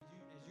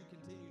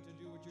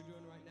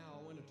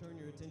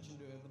attention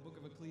to the book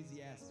of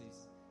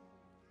Ecclesiastes.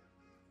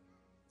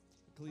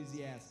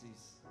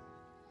 Ecclesiastes.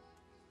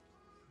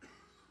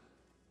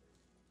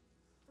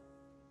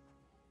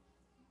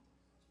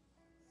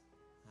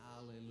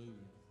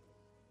 Hallelujah.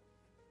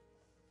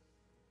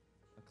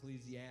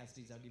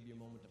 Ecclesiastes, I'll give you a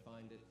moment to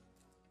find it.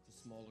 It's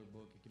a smaller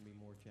book. It can be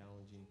more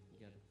challenging.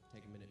 You got to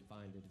take a minute and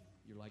find it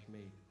if you're like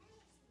me.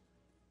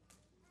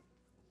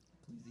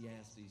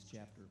 Ecclesiastes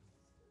chapter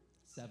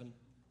 7.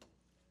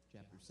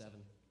 Chapter 7.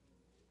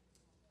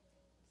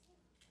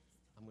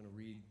 I'm going to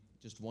read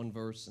just one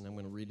verse, and I'm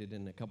going to read it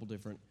in a couple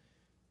different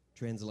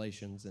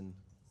translations, and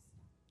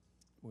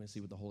we're going to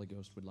see what the Holy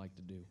Ghost would like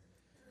to do.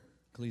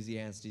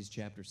 Ecclesiastes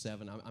chapter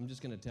 7. I'm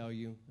just going to tell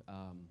you,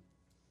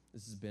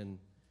 this has been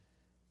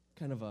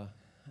kind of a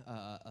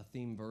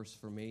theme verse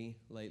for me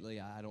lately.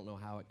 I don't know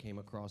how it came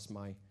across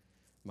my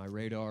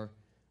radar,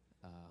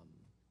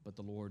 but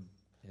the Lord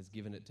has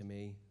given it to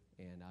me,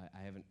 and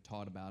I haven't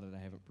taught about it.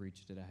 I haven't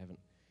preached it. I haven't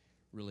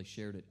really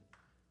shared it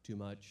too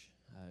much.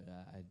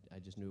 I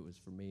just knew it was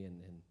for me,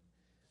 and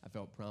I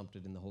felt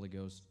prompted in the Holy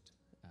Ghost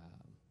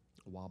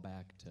a while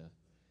back to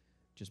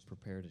just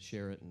prepare to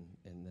share it,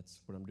 and that's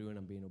what I'm doing.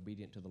 I'm being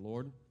obedient to the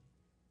Lord.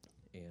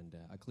 And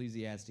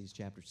Ecclesiastes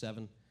chapter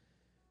 7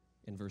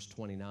 and verse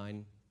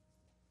 29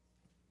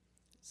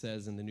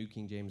 says in the New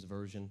King James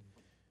Version,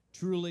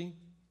 "Truly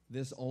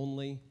this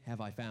only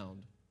have I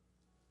found,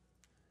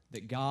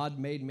 that God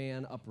made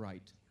man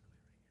upright,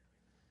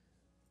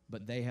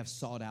 but they have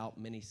sought out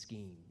many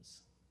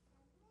schemes."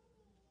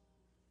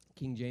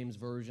 King James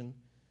Version,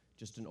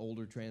 just an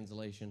older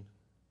translation,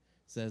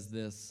 says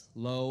this,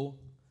 "Lo,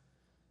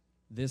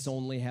 this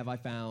only have I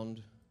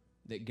found,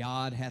 that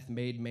God hath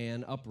made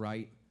man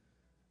upright,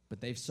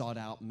 but they've sought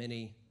out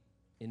many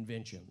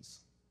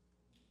inventions."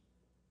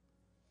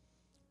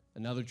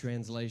 Another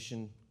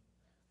translation,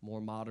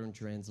 more modern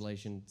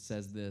translation,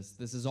 says this,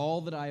 "This is all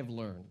that I have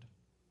learned.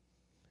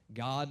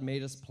 God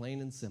made us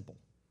plain and simple,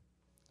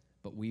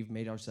 but we've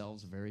made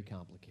ourselves very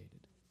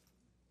complicated."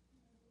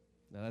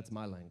 Now that's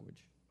my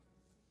language.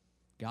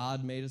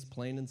 God made us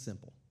plain and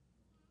simple,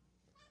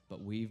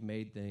 but we've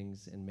made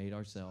things and made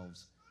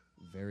ourselves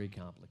very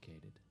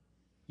complicated.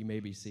 You may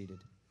be seated.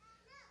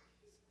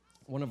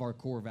 One of our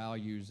core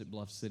values at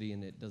Bluff City,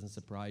 and it doesn't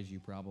surprise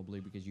you probably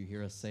because you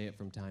hear us say it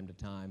from time to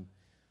time,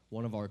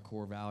 one of our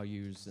core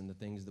values and the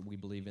things that we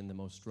believe in the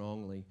most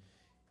strongly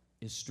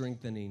is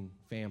strengthening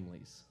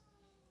families.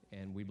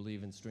 And we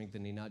believe in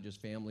strengthening not just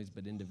families,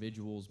 but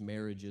individuals,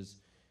 marriages.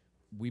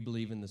 We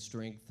believe in the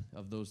strength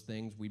of those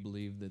things. We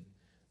believe that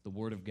the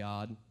Word of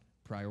God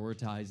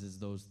prioritizes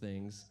those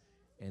things,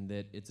 and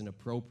that it's an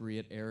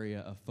appropriate area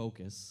of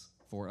focus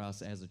for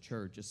us as a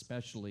church,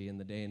 especially in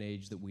the day and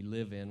age that we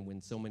live in,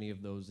 when so many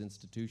of those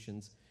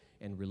institutions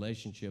and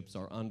relationships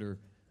are under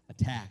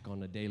attack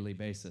on a daily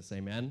basis.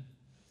 Amen?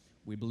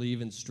 We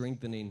believe in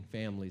strengthening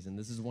families, and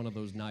this is one of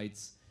those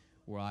nights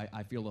where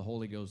I feel the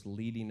Holy Ghost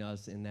leading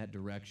us in that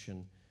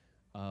direction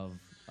of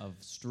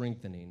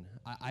strengthening.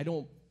 I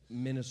don't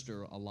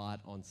minister a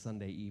lot on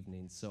Sunday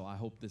evenings, so I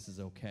hope this is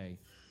okay.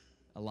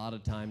 A lot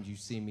of times you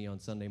see me on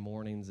Sunday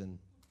mornings, and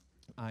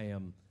I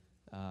am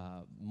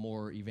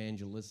more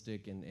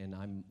evangelistic,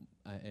 and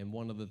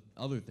one of the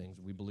other things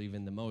we believe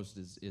in the most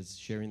is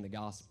sharing the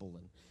gospel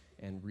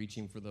and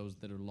reaching for those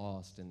that are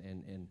lost,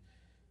 and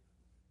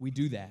we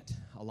do that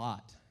a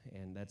lot,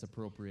 and that's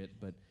appropriate.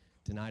 But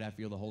tonight I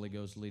feel the Holy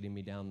Ghost leading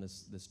me down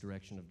this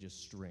direction of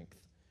just strength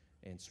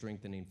and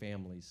strengthening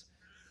families.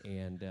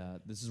 And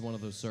this is one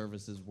of those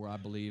services where I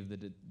believe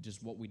that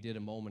just what we did a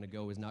moment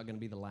ago is not going to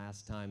be the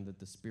last time that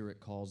the Spirit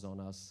calls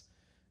on us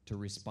to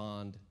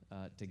respond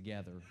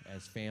together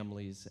as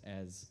families,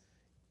 as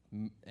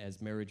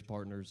marriage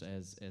partners,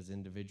 as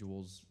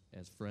individuals,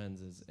 as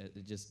friends, as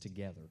just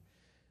together.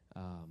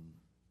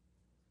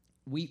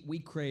 We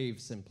crave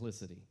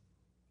simplicity.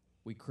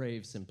 We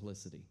crave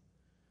simplicity,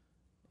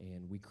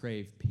 and we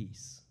crave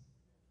peace.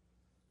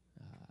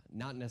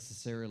 Not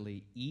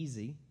necessarily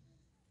easy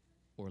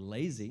or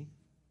lazy,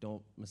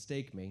 don't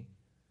mistake me,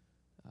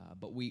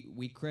 but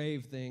we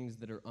crave things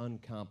that are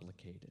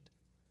uncomplicated.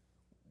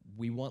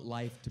 We want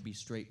life to be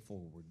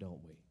straightforward,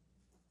 don't we?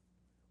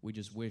 We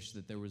just wish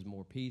that there was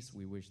more peace.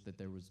 We wish that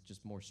there was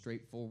just more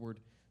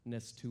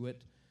straightforwardness to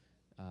it,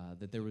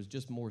 that there was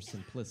just more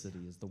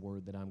simplicity is the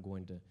word that I'm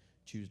going to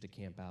choose to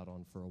camp out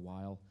on for a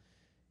while.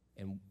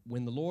 And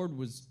when the Lord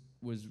was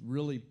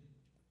really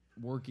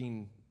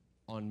working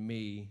on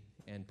me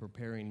and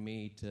preparing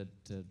me to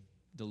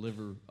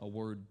deliver a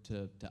word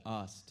to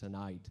us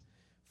tonight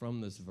from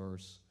this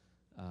verse,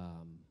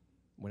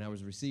 when I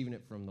was receiving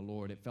it from the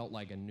Lord, it felt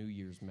like a New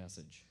Year's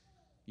message,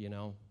 you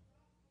know?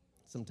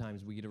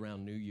 Sometimes we get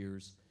around New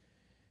Year's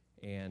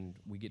and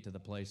we get to the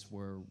place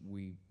where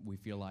we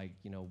feel like,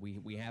 you know,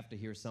 we have to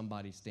hear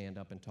somebody stand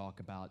up and talk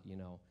about, you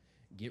know,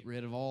 get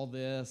rid of all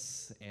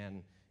this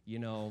and, you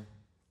know,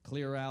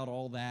 clear out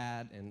all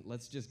that, and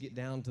let's just get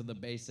down to the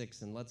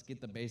basics, and let's get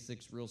the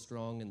basics real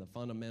strong and the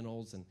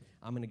fundamentals, and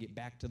I'm going to get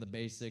back to the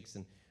basics.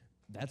 And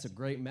that's a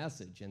great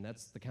message, and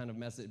that's the kind of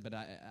message, but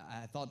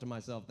I thought to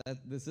myself, that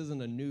this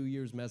isn't a New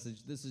Year's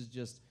message. This is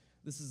just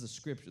This is a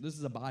scripture. This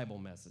is a Bible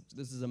message.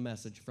 This is a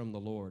message from the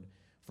Lord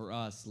for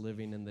us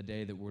living in the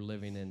day that we're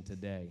living in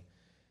today.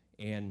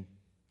 And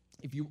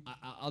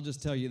I'll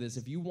just tell you this,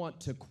 if you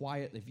want to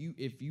quiet,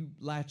 if you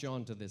latch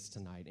on to this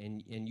tonight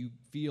and you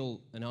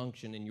feel an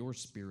unction in your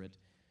spirit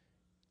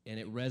and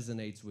it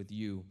resonates with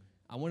you,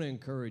 I want to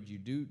encourage you,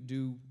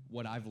 do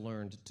what I've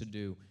learned to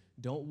do.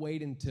 Don't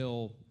wait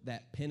until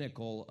that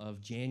pinnacle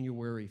of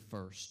January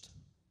 1st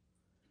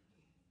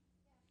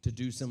to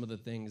do some of the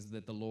things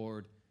that the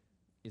Lord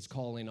is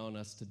calling on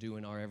us to do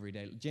in our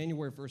everyday.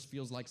 January 1st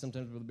feels like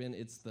sometimes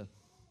it's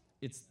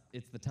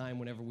the time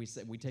whenever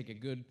we take a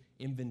good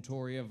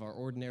inventory of our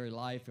ordinary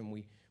life and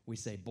we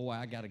say, boy,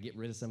 I got to get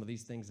rid of some of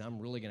these things. I'm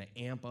really going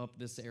to amp up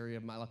this area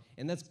of my life.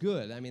 And that's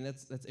good. I mean,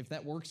 that's if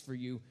that works for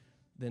you,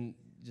 then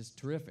just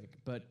terrific.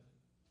 But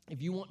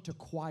if you want to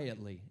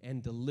quietly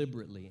and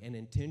deliberately and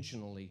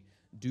intentionally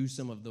do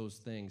some of those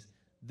things,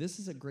 this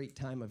is a great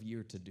time of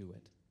year to do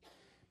it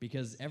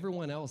because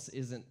everyone else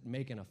isn't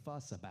making a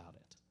fuss about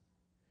it.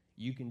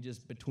 You can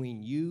just,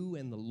 between you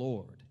and the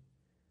Lord,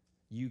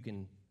 you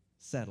can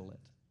settle it.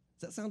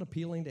 Does that sound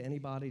appealing to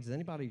anybody? Does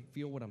anybody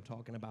feel what I'm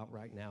talking about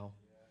right now?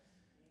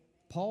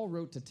 Paul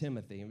wrote to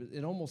Timothy.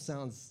 It almost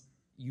sounds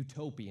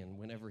utopian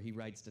whenever he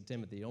writes to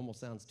Timothy. It almost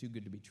sounds too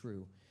good to be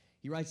true.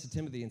 He writes to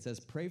Timothy and says,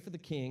 pray for the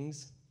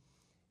kings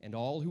and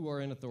all who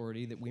are in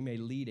authority that we may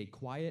lead a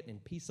quiet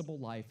and peaceable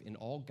life in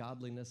all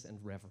godliness and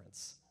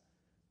reverence.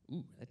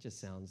 Ooh, that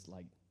just sounds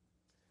like,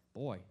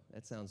 boy,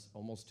 that sounds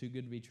almost too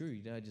good to be true.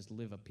 You gotta just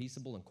live a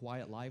peaceable and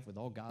quiet life with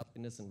all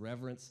godliness and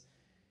reverence.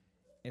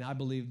 And I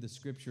believe the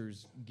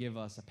scriptures give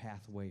us a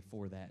pathway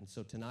for that. And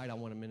so tonight I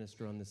want to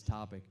minister on this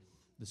topic,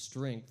 the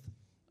strength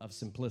of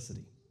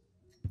simplicity.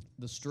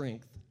 The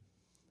strength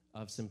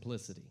of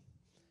simplicity.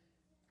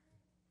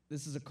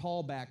 This is a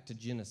callback to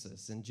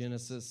Genesis. In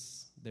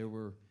Genesis, there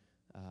were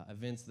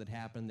events that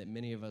happened that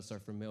many of us are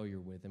familiar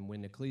with. And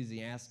when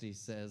Ecclesiastes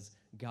says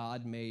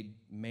God made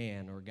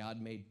man or God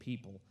made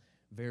people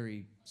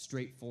very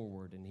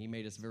straightforward, and he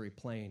made us very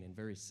plain and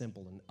very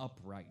simple, and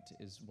upright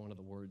is one of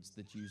the words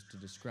that's used to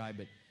describe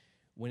it.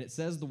 When it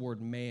says the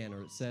word man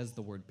or it says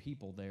the word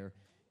people there,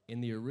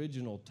 in the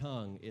original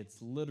tongue,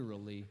 it's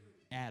literally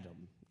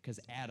Adam,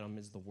 because Adam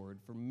is the word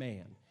for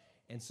man.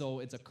 And so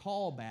it's a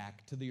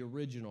callback to the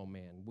original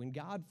man. When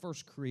God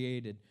first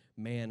created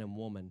man and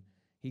woman,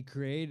 he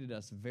created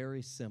us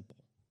very simple,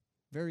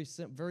 very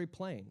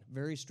plain,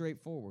 very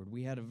straightforward.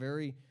 We had a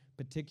very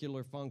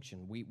particular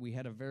function. We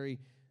had a very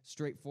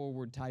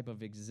straightforward type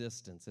of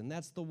existence. And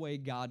that's the way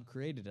God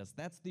created us.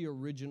 That's the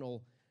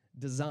original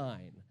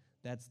design.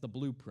 That's the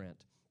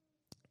blueprint.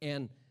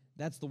 And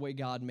that's the way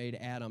God made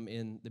Adam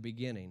in the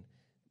beginning.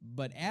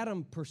 But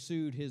Adam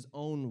pursued his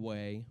own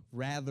way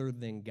rather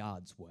than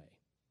God's way.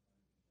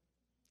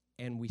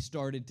 And we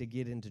started to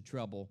get into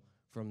trouble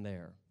from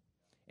there.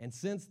 And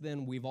since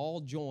then, we've all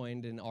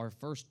joined in our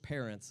first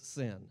parents'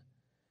 sin.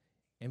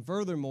 And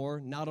furthermore,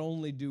 not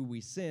only do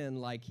we sin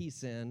like he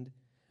sinned,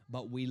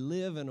 but we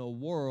live in a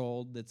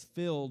world that's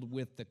filled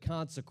with the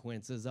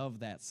consequences of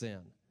that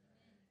sin.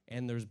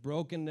 And there's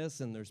brokenness,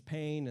 and there's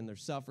pain, and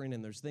there's suffering,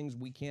 and there's things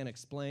we can't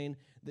explain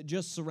that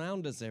just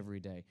surround us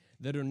every day,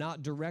 that are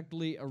not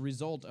directly a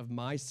result of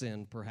my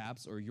sin,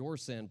 perhaps, or your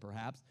sin,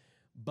 perhaps,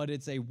 but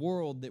it's a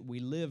world that we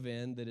live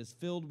in that is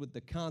filled with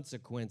the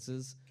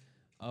consequences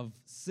of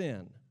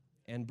sin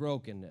and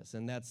brokenness,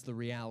 and that's the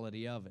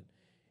reality of it.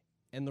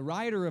 And the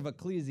writer of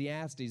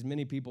Ecclesiastes,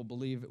 many people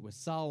believe it was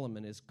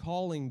Solomon, is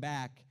calling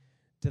back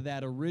to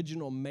that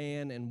original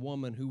man and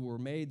woman who were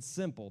made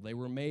simple. They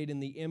were made in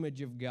the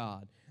image of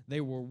God. They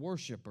were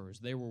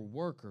worshipers. They were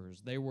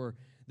workers.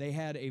 They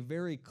had a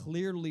very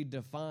clearly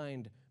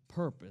defined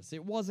purpose.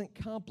 It wasn't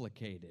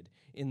complicated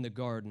in the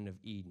Garden of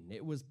Eden.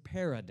 It was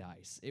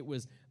paradise. It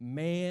was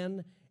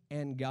man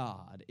and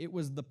God. It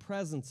was the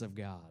presence of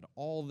God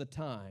all the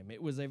time.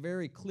 It was a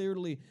very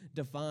clearly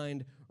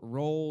defined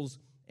roles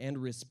and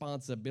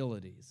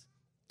responsibilities.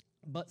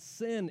 But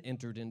sin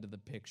entered into the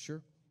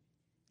picture,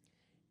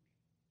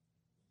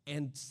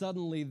 and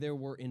suddenly there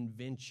were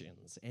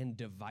inventions and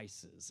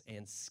devices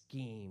and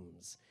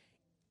schemes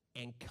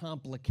and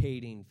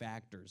complicating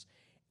factors,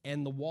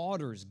 and the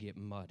waters get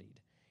muddied.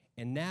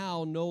 And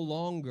now no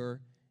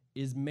longer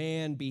is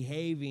man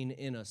behaving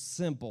in a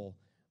simple,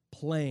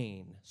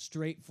 plain,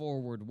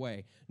 straightforward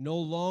way. No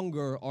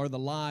longer are the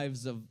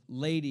lives of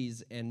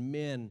ladies and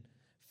men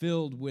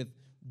filled with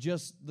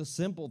just the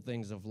simple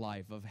things of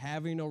life, of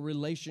having a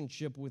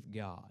relationship with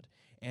God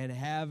and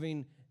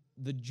having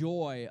the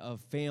joy of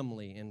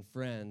family and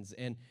friends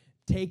and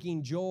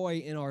taking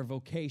joy in our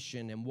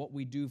vocation and what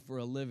we do for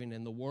a living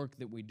and the work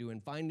that we do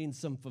and finding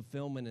some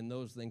fulfillment in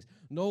those things.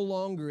 No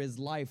longer is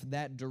life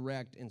that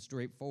direct and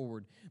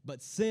straightforward,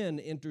 but sin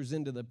enters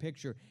into the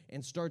picture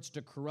and starts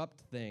to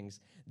corrupt things.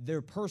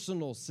 Their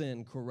personal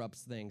sin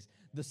corrupts things.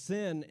 The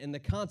sin and the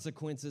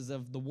consequences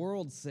of the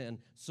world's sin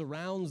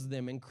surrounds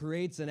them and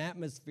creates an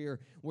atmosphere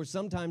where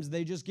sometimes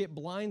they just get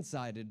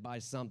blindsided by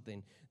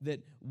something that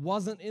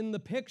wasn't in the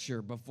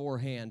picture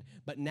beforehand,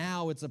 but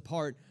now it's a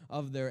part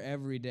of their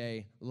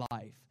everyday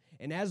life.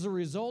 And as a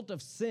result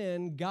of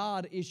sin,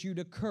 God issued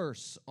a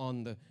curse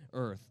on the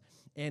earth.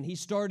 And he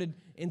started,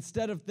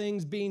 instead of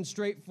things being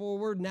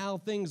straightforward, now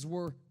things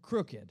were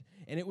crooked.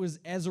 And it was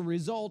as a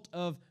result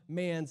of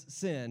man's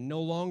sin.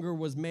 No longer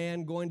was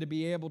man going to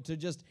be able to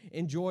just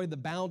enjoy the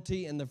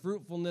bounty and the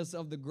fruitfulness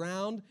of the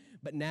ground,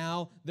 but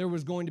now there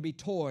was going to be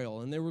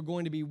toil, and there were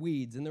going to be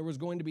weeds, and there was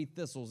going to be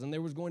thistles, and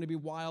there was going to be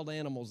wild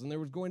animals, and there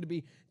was going to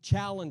be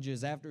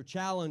challenges after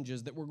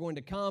challenges that were going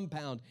to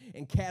compound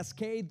and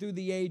cascade through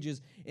the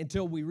ages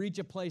until we reach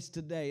a place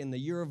today in the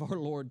year of our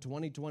Lord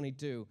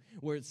 2022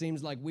 where it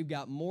seems like we've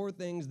got more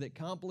things that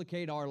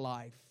complicate our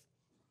life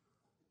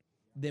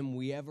than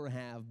we ever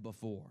have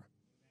before.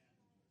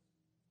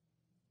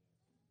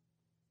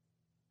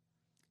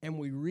 And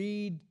we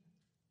read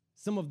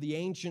some of the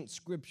ancient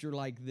scripture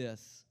like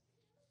this,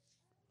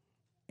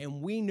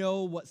 and we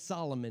know what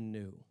Solomon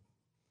knew,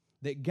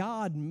 that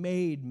God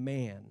made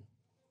man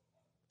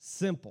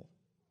simple,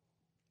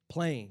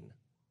 plain,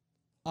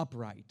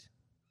 upright,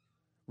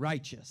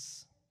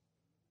 righteous,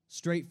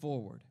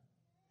 straightforward.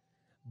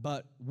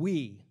 But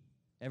we,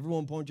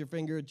 everyone point your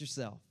finger at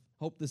yourself.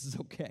 Hope this is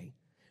okay.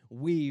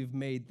 We've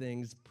made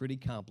things pretty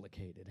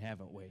complicated,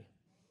 haven't we?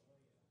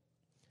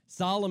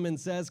 Solomon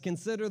says,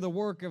 consider the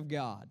work of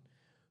God.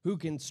 Who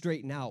can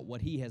straighten out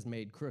what he has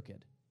made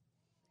crooked?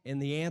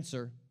 And the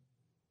answer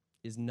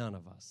is none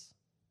of us.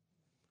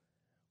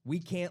 We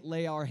can't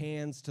lay our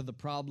hands to the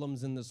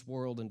problems in this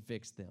world and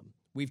fix them.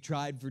 We've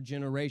tried for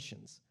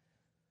generations.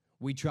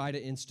 We try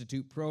to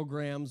institute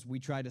programs. We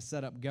try to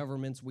set up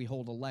governments. We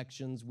hold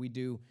elections. We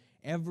do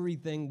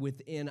everything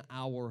within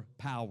our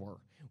power.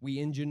 We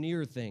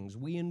engineer things.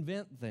 We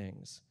invent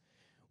things.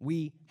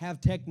 We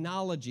have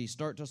technology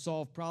start to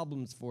solve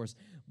problems for us.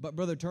 But,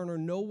 Brother Turner,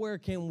 nowhere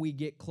can we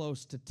get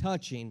close to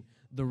touching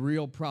the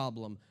real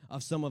problem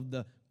of some of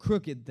the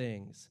crooked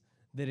things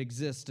that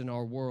exist in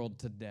our world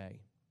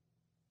today.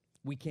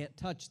 We can't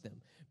touch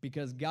them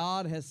because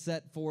God has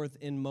set forth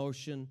in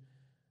motion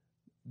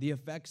the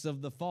effects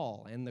of the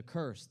fall and the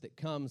curse that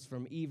comes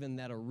from even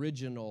that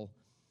original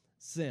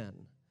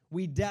sin.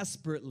 We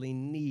desperately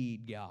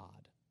need God.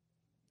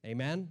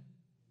 Amen?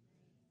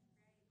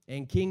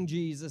 And King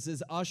Jesus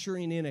is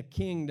ushering in a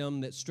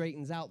kingdom that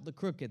straightens out the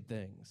crooked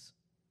things.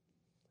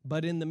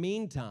 But in the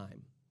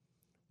meantime,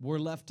 we're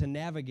left to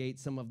navigate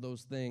some of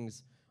those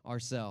things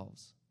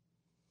ourselves.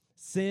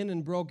 Sin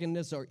and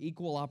brokenness are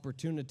equal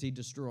opportunity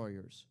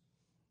destroyers.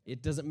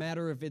 It doesn't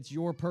matter if it's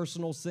your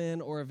personal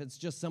sin or if it's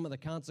just some of the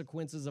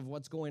consequences of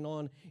what's going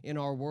on in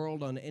our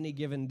world on any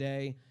given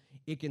day.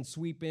 It can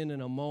sweep in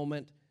a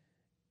moment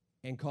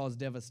and cause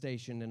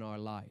devastation in our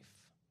life.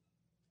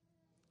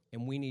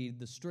 And we need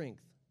the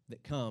strength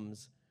that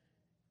comes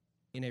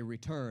in a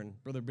return.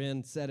 Brother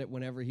Ben said it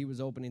whenever he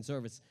was opening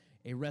service,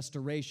 a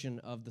restoration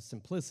of the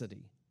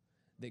simplicity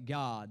that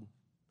God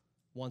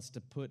wants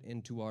to put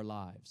into our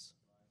lives.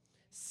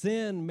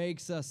 Sin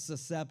makes us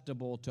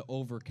susceptible to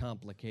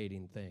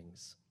overcomplicating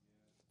things.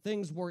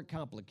 Things weren't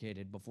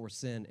complicated before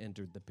sin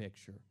entered the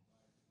picture.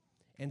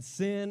 And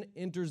sin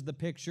enters the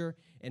picture,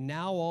 and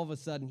now all of a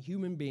sudden,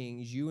 human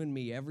beings, you and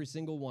me, every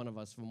single one of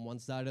us from one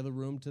side of the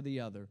room to the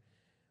other,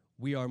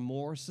 we are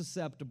more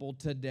susceptible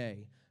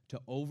today to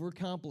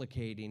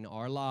overcomplicating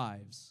our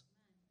lives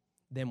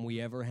than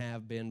we ever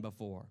have been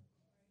before.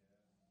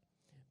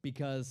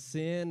 Because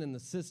sin and the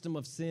system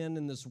of sin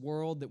in this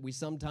world that we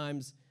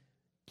sometimes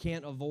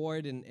can't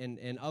avoid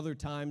and other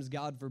times,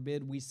 God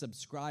forbid, we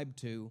subscribe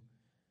to,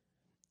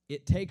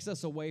 it takes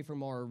us away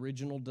from our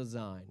original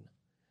design.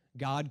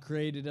 God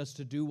created us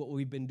to do what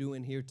we've been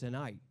doing here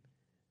tonight.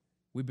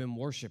 We've been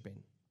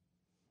worshiping.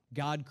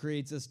 God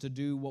creates us to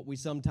do what we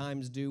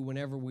sometimes do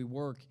whenever we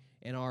work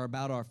and are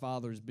about our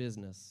Father's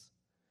business.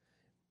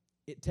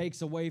 It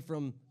takes away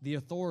from the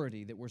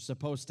authority that we're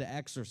supposed to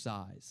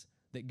exercise,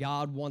 that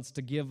God wants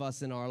to give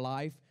us in our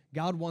life.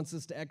 God wants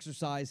us to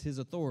exercise His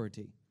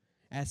authority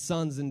as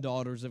sons and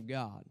daughters of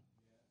God.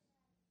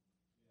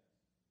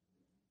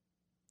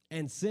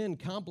 And sin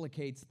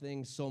complicates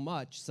things so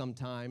much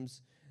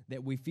sometimes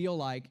that we feel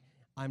like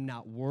I'm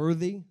not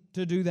worthy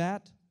to do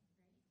that.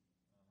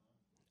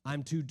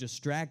 I'm too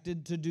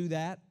distracted to do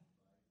that.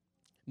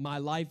 My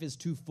life is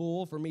too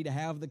full for me to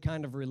have the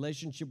kind of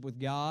relationship with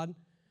God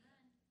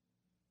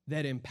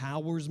that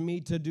empowers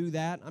me to do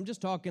that.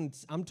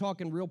 I'm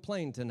talking real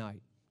plain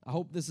tonight. I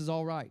hope this is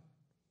all right.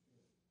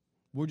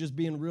 We're just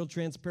being real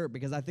transparent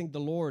because I think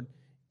the Lord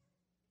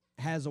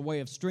has a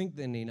way of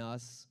strengthening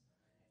us.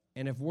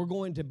 And if we're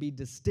going to be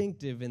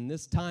distinctive in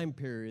this time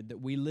period that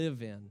we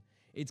live in,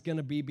 it's going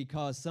to be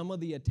because some of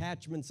the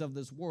attachments of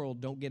this world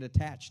don't get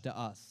attached to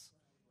us.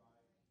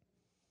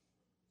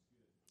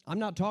 I'm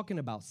not talking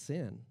about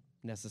sin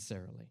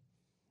necessarily.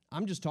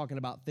 I'm just talking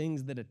about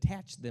things that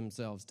attach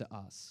themselves to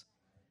us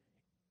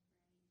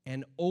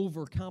and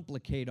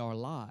overcomplicate our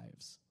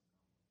lives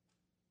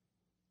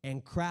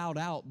and crowd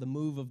out the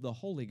move of the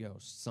Holy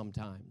Ghost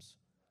sometimes.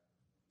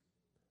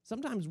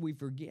 Sometimes we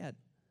forget,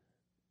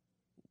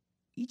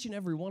 each and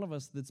every one of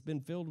us that's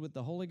been filled with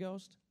the Holy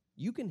Ghost,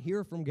 you can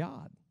hear from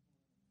God.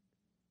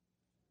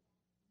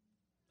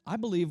 I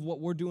believe what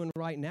we're doing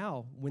right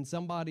now, when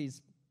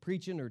somebody's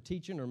preaching or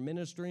teaching or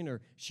ministering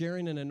or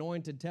sharing an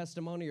anointed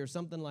testimony or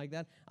something like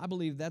that, I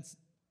believe that's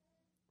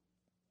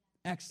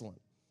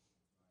excellent.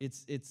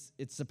 It's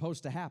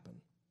supposed to happen.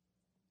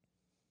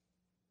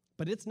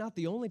 But it's not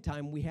the only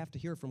time we have to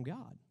hear from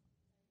God.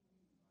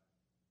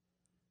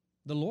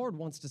 The Lord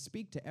wants to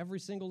speak to every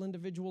single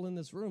individual in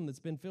this room that's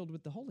been filled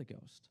with the Holy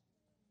Ghost.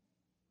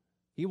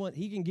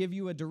 He can give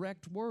you a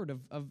direct word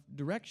of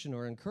direction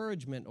or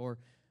encouragement or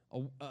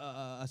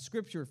a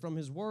scripture from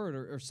His Word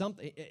or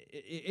something.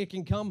 It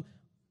can come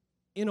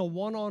in a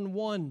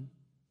one-on-one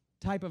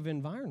type of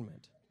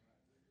environment.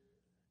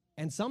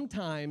 And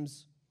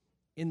sometimes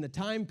in the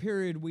time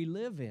period we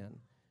live in,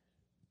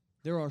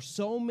 there are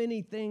so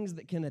many things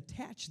that can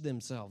attach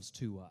themselves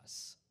to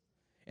us.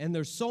 And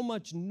there's so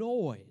much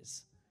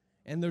noise.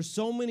 And there's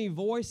so many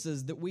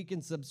voices that we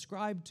can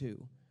subscribe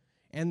to.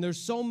 And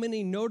there's so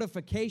many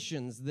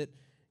notifications that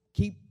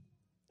keep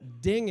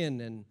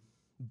dinging and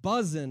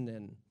buzzing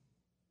and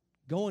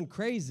going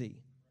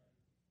crazy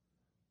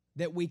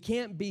that we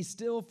can't be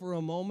still for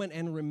a moment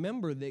and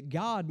remember that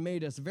God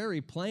made us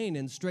very plain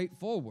and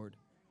straightforward.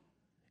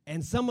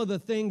 And some of the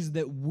things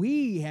that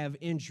we have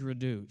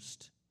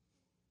introduced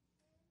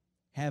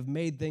have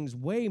made things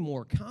way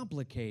more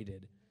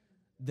complicated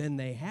than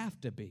they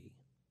have to be.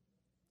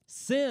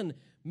 Sin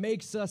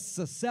makes us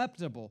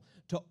susceptible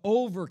to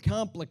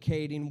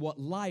overcomplicating what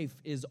life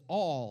is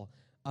all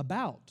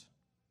about.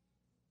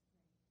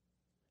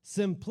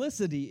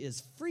 Simplicity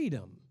is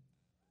freedom.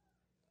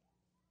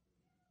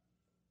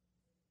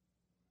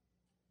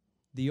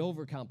 The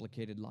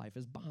overcomplicated life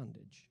is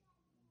bondage.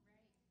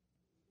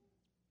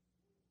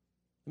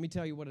 Let me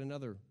tell you what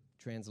another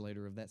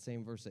translator of that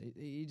same verse,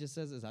 he just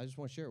says this. I just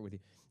want to share it with you.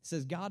 It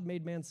says, God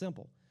made man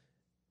simple,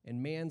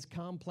 and man's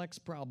complex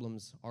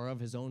problems are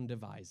of his own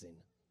devising.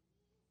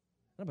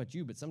 I don't know about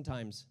you, but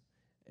sometimes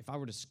if I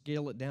were to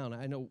scale it down,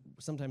 I know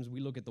sometimes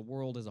we look at the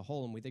world as a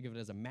whole and we think of it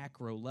as a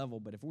macro level,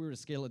 but if we were to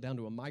scale it down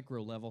to a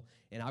micro level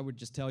and I would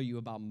just tell you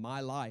about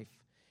my life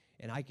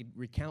and I could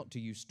recount to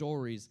you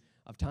stories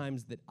of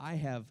times that I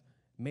have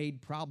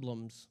made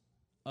problems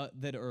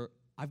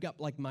I've got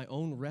like my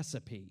own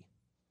recipe,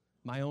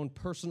 my own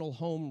personal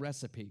home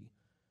recipe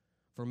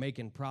for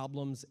making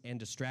problems and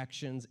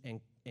distractions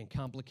and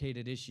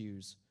complicated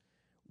issues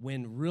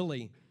when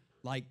really,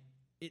 like,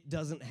 it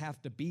doesn't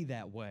have to be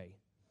that way.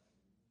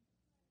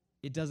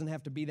 It doesn't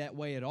have to be that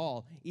way at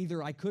all.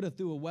 Either I could have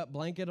threw a wet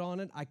blanket on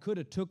it, I could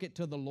have took it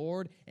to the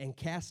Lord and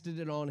casted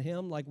it on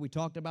Him like we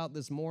talked about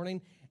this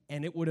morning,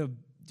 and it would have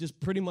just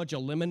pretty much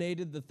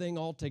eliminated the thing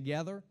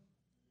altogether.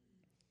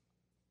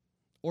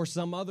 Or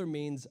some other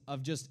means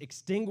of just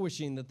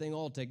extinguishing the thing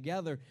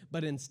altogether,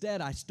 but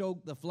instead I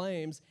stoked the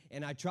flames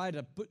and I tried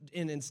to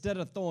instead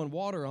of throwing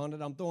water on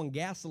it, I'm throwing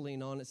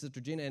gasoline on it, Sister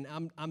Gina, and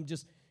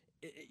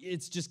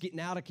it's just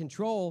getting out of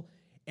control,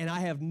 and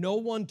I have no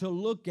one to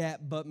look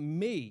at but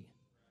me.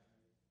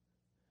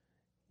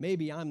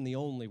 Maybe I'm the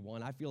only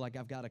one. I feel like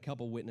I've got a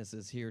couple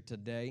witnesses here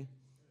today.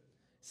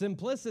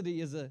 Simplicity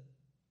is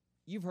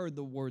you've heard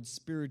the word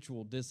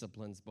spiritual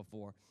disciplines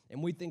before,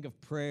 and we think of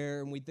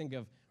prayer, and we think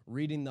of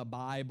reading the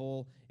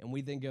Bible, and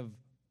we think of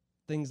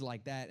things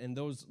like that, and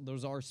those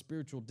are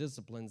spiritual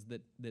disciplines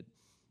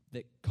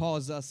that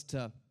cause us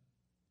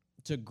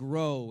to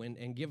grow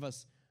and give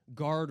us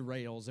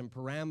guardrails and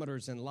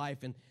parameters in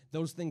life, and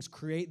those things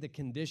create the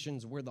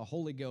conditions where the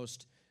Holy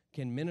Ghost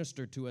can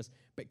minister to us.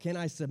 But can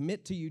I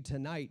submit to you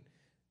tonight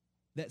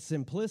that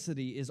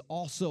simplicity is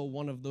also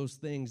one of those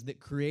things that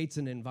creates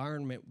an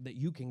environment that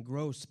you can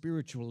grow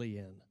spiritually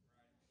in?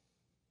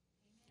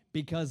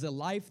 Because a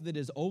life that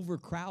is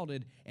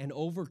overcrowded and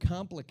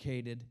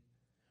overcomplicated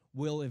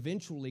will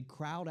eventually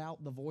crowd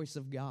out the voice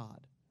of God.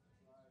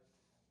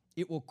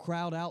 It will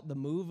crowd out the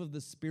move of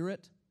the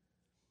Spirit.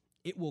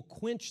 It will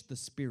quench the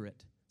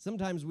Spirit.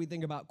 Sometimes we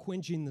think about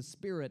quenching the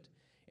Spirit,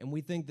 and we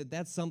think that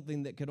that's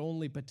something that could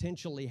only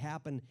potentially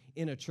happen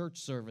in a church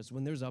service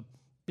when there's a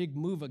big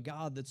move of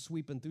God that's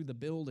sweeping through the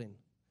building,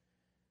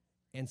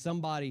 and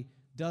somebody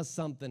does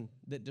something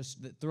that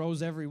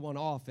throws everyone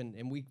off,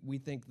 and we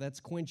think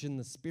that's quenching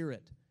the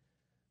Spirit.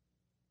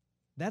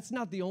 That's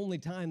not the only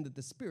time that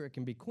the Spirit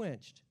can be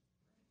quenched.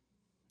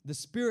 The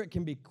Spirit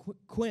can be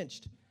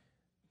quenched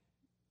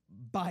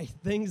by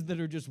things that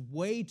are just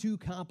way too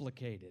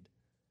complicated,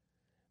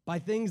 by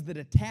things that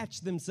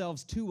attach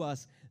themselves to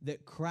us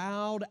that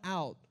crowd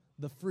out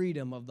the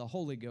freedom of the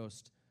Holy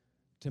Ghost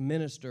to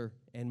minister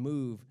and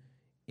move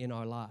in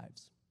our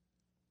lives.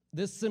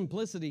 This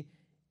simplicity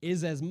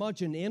is as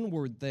much an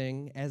inward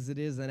thing as it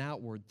is an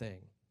outward thing.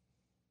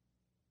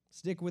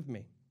 Stick with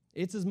me.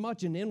 It's as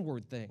much an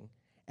inward thing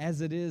as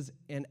it is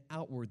an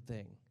outward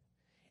thing.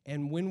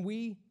 And when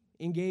we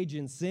engage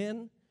in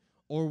sin,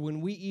 or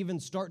when we even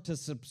start to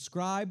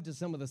subscribe to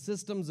some of the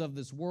systems of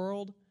this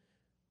world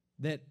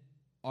that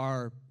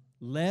are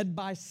led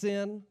by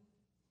sin,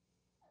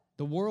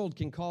 the world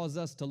can cause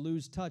us to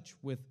lose touch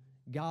with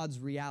God's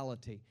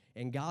reality.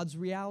 And God's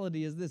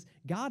reality is this: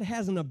 God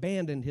hasn't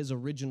abandoned His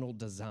original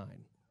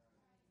design.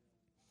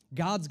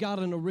 God's got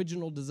an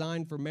original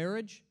design for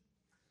marriage.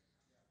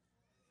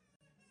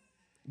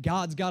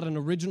 God's got an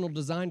original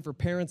design for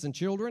parents and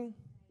children.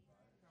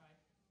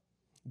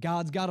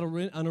 God's got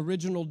an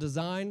original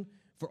design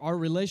for our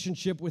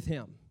relationship with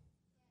Him.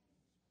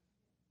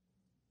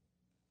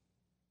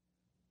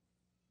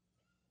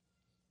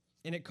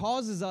 And it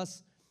causes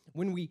us,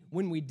 when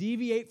we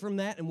deviate from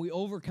that and we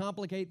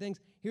overcomplicate things,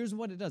 here's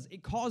what it does.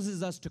 It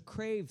causes us to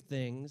crave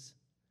things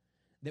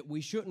that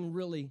we shouldn't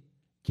really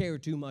care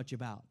too much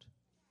about.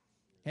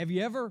 Have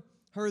you ever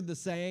heard the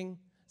saying,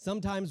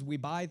 sometimes we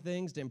buy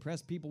things to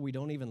impress people we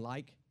don't even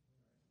like?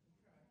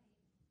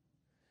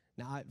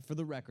 Now, for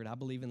the record, I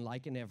believe in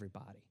liking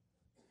everybody.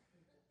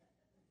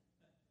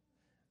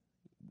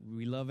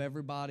 We love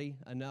everybody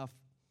enough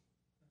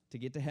to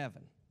get to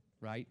heaven,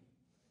 right?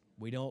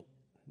 We don't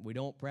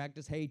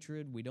practice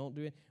hatred. We don't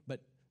do it,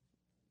 but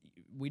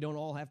we don't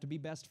all have to be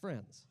best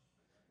friends.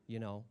 You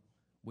know,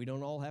 we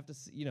don't all have to.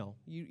 You know,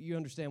 you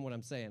understand what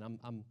I'm saying.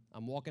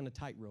 I'm walking a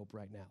tightrope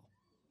right now.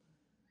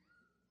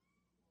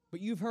 But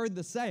you've heard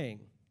the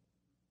saying.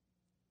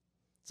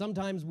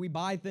 Sometimes we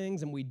buy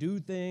things and we do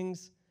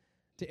things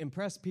to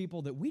impress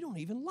people that we don't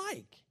even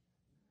like.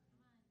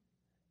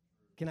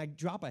 Can I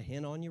drop a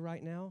hint on you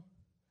right now?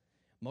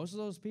 Most of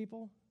those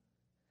people,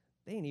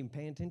 they ain't even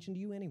paying attention to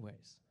you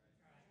anyways.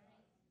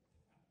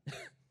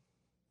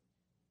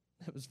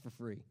 That was for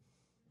free.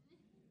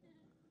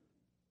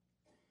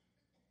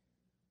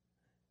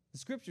 The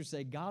scriptures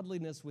say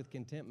godliness with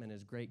contentment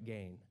is great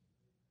gain.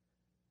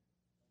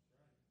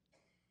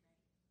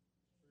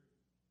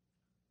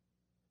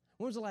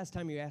 When was the last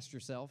time you asked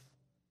yourself,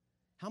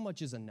 how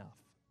much is enough?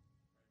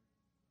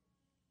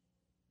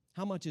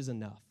 How much is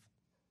enough?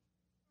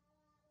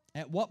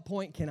 At what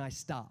point can I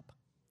stop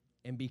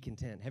and be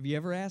content? Have you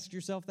ever asked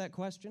yourself that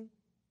question?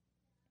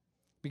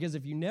 Because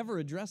if you never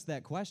address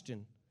that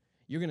question,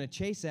 you're going to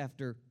chase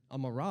after a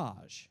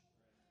mirage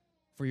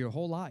for your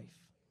whole life.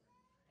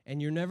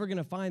 And you're never going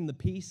to find the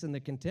peace and the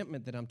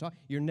contentment that I'm talking.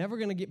 You're never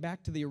going to get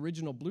back to the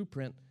original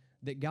blueprint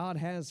that God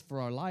has for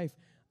our life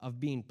of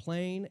being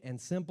plain and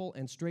simple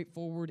and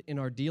straightforward in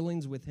our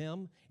dealings with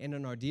Him and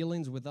in our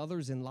dealings with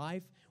others in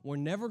life. We're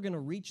never going to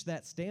reach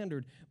that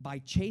standard by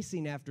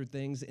chasing after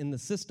things in the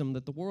system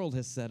that the world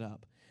has set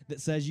up that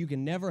says you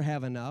can never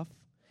have enough,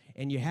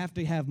 and you have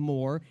to have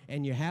more,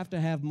 and you have to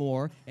have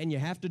more, and you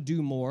have to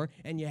do more,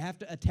 and you have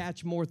to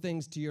attach more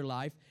things to your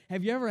life.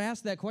 Have you ever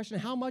asked that question,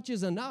 how much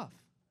is enough?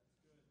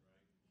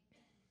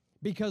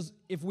 Because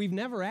if we've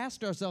never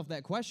asked ourselves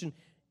that question,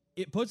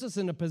 it puts us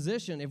in a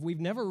position, if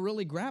we've never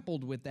really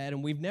grappled with that,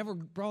 and we've never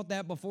brought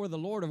that before the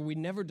Lord, or we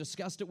never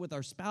discussed it with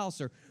our spouse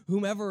or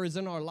whomever is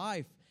in our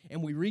life,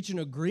 and we reach an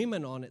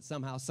agreement on it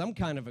somehow, some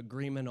kind of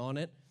agreement on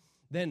it,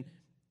 then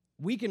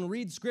we can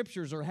read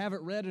scriptures or have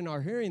it read in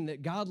our hearing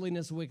that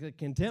godliness with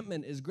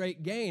contentment is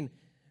great gain,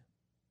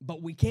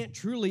 but we can't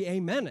truly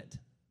amen it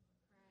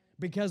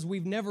because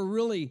we've never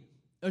really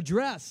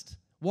addressed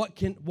what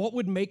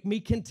would make me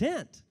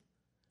content.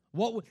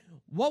 What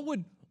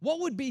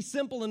would be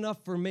simple enough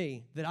for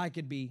me that I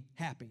could be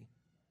happy,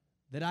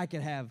 that I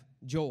could have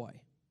joy?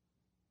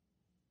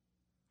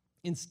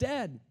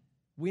 Instead,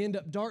 we end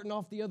up darting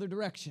off the other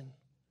direction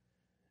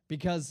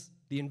because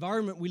the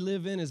environment we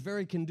live in is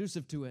very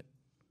conducive to it.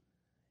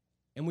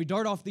 And we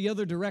dart off the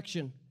other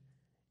direction,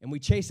 and we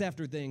chase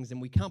after things, and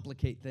we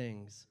complicate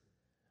things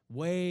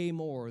way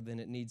more than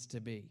it needs to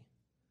be.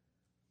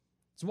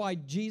 That's why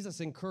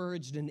Jesus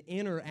encouraged an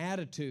inner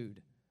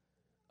attitude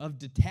of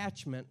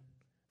detachment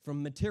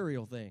from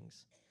material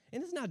things.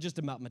 And it's not just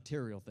about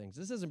material things.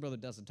 This isn't Brother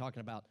Dustin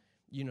talking about,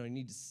 you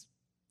need to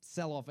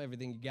sell off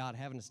everything you got,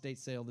 have an estate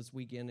sale this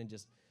weekend, and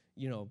just,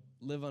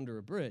 live under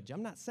a bridge.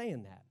 I'm not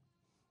saying that.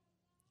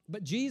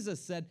 But Jesus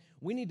said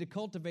we need to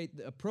cultivate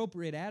the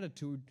appropriate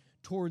attitude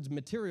towards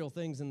material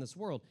things in this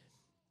world.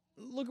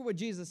 Look at what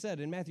Jesus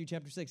said in Matthew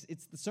chapter 6.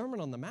 It's the Sermon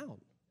on the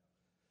Mount.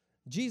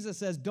 Jesus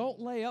says, don't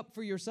lay up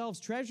for yourselves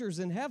treasures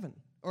in heaven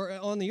or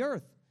on the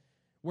earth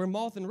where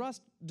moth and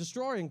rust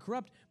destroy and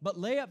corrupt, but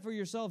lay up for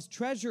yourselves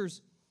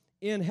treasures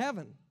in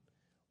heaven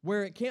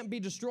where it can't be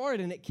destroyed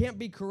and it can't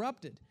be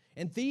corrupted,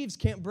 and thieves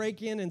can't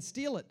break in and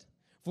steal it.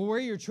 For where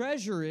your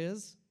treasure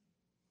is,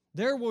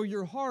 there will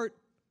your heart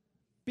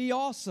be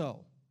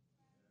also.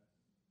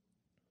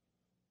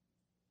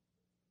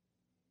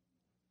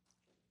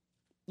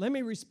 Let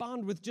me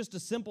respond with just a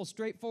simple,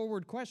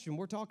 straightforward question.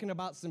 We're talking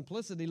about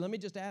simplicity. Let me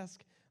just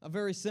ask a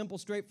very simple,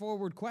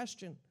 straightforward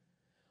question.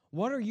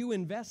 What are you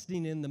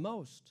investing in the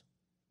most?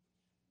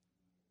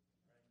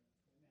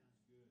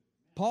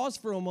 Pause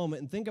for a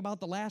moment and think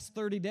about the last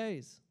 30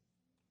 days,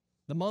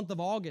 the month of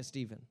August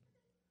even.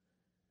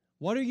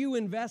 What are you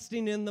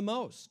investing in the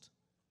most?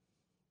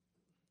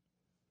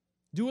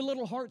 Do a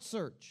little heart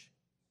search.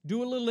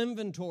 Do a little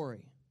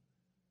inventory.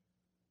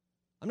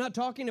 I'm not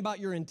talking about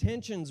your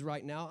intentions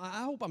right now.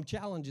 I hope I'm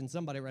challenging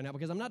somebody right now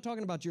because I'm not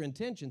talking about your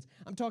intentions.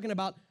 I'm talking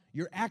about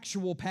your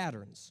actual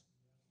patterns,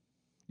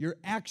 your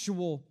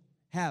actual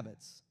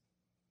habits,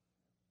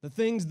 the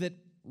things that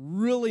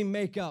really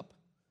make up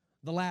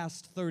the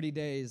last 30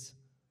 days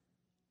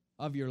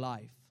of your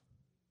life.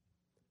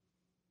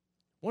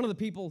 One of the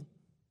people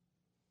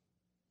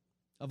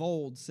of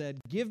old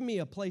said, "Give me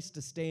a place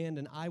to stand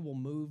and I will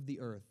move the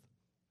earth."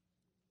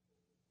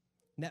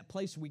 And that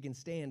place we can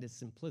stand is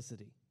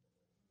simplicity.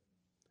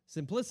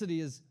 Simplicity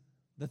is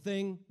the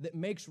thing that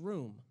makes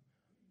room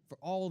for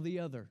all the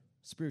other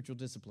spiritual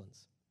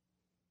disciplines.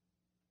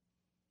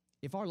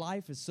 If our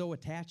life is so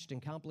attached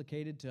and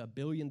complicated to a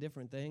billion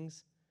different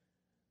things,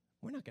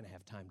 we're not going to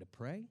have time to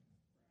pray.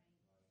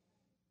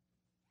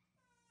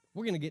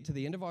 We're going to get to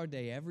the end of our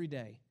day every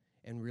day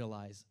and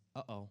realize,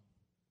 uh-oh,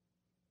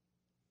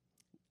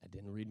 I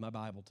didn't read my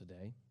Bible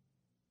today,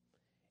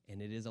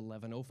 and it is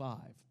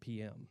 11:05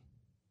 p.m.,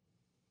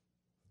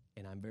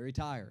 and I'm very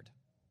tired,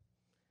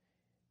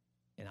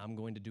 and I'm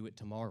going to do it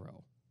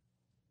tomorrow.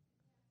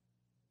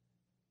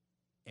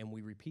 And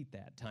we repeat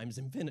that times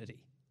infinity.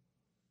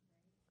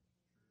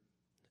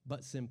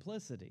 But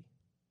simplicity,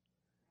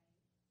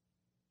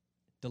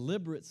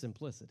 deliberate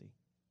simplicity,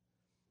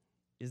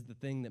 is the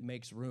thing that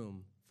makes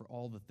room for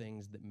all the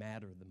things that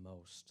matter the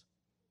most.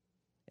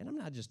 And I'm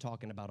not just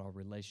talking about our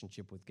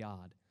relationship with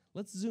God.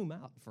 Let's zoom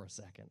out for a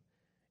second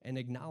and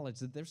acknowledge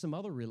that there's some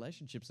other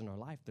relationships in our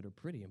life that are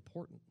pretty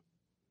important.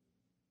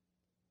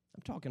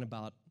 I'm talking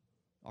about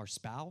our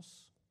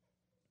spouse.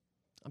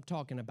 I'm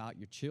talking about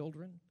your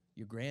children,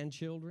 your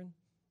grandchildren,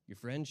 your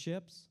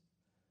friendships.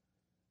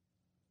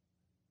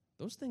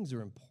 Those things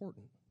are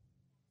important.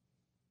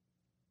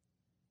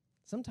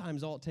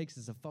 Sometimes all it takes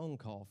is a phone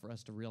call for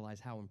us to realize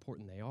how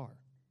important they are.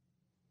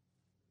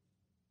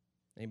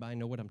 Anybody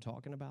know what I'm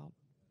talking about?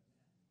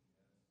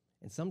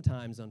 And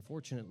sometimes,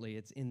 unfortunately,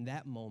 it's in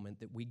that moment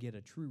that we get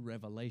a true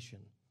revelation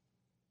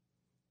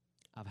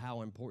of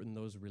how important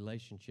those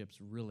relationships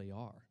really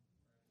are.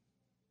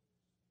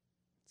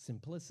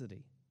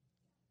 Simplicity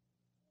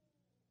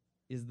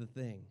is the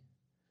thing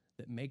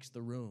that makes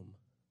the room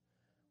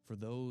for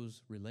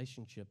those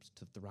relationships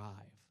to thrive.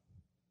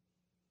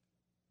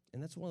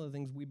 And that's one of the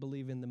things we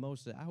believe in the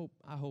most.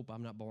 I hope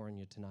I'm not boring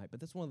you tonight, but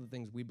that's one of the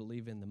things we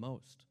believe in the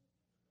most.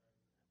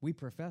 We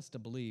profess to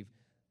believe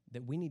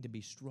that we need to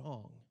be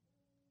strong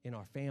in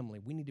our family.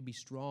 We need to be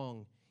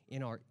strong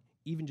in our,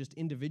 even just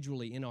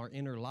individually in our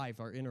inner life,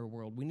 our inner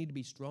world. We need to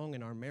be strong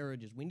in our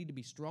marriages. We need to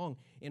be strong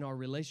in our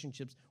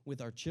relationships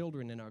with our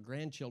children and our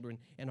grandchildren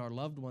and our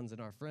loved ones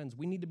and our friends.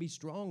 We need to be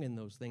strong in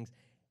those things.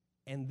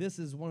 And this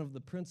is one of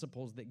the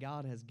principles that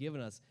God has given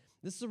us.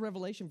 This is a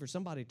revelation for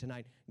somebody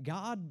tonight.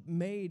 God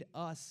made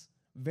us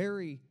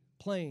very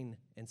plain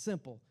and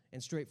simple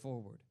and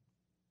straightforward.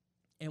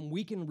 And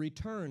we can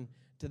return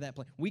to that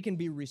place. We can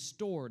be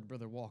restored,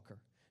 Brother Walker,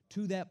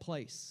 to that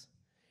place.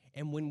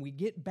 And when we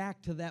get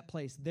back to that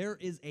place, there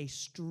is a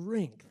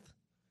strength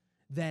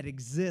that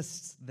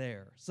exists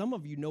there. Some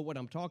of you know what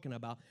I'm talking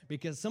about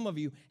because some of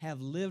you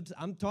have lived,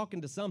 I'm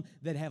talking to some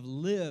that have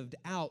lived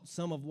out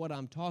some of what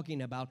I'm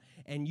talking about,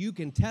 and you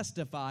can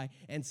testify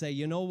and say,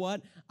 you know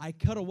what? I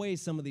cut away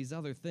some of these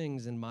other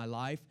things in my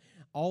life.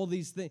 All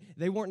these things,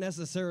 they weren't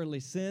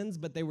necessarily sins,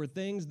 but they were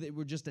things that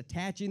were just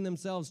attaching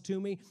themselves to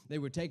me. They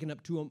were taking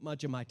up too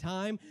much of my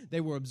time.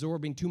 They were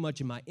absorbing too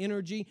much of my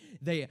energy.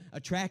 They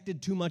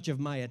attracted too much of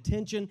my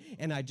attention,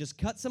 and I just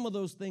cut some of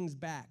those things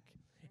back.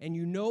 And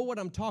you know what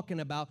I'm talking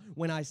about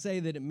when I say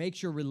that it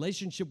makes your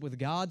relationship with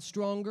God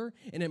stronger,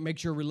 and it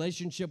makes your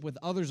relationship with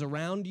others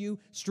around you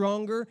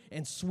stronger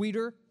and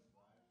sweeter.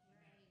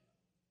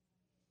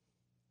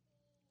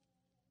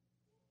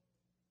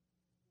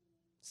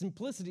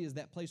 Simplicity is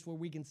that place where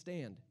we can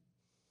stand.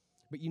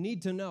 But you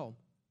need to know.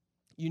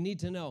 You need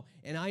to know.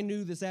 And I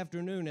knew this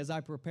afternoon as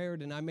I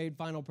prepared and I made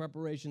final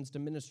preparations to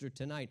minister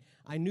tonight,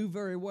 I knew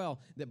very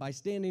well that by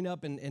standing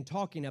up and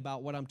talking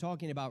about what I'm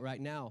talking about right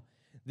now,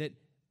 that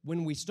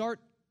when we start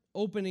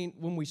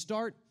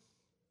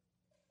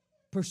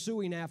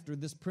pursuing after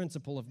this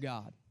principle of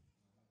God,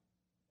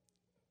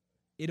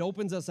 it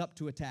opens us up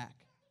to attack.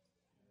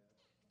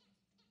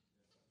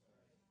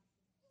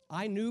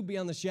 I knew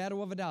beyond the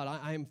shadow of a doubt,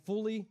 I am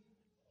fully,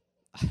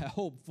 I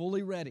hope,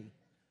 fully ready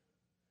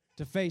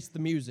to face the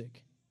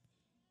music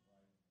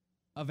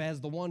of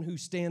as the one who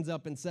stands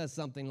up and says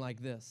something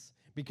like this,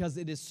 because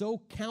it is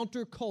so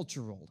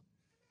countercultural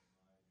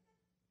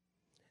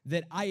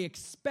that I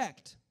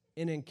expect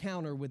an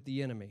encounter with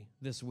the enemy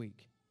this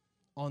week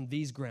on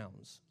these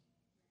grounds.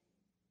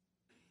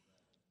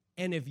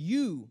 And if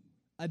you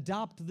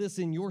adopt this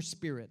in your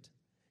spirit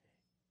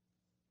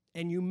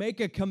and you make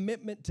a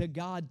commitment to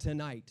God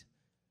tonight,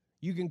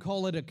 you can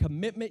call it a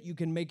commitment, you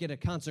can make it a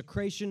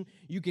consecration,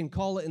 you can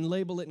call it and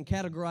label it and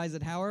categorize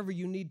it however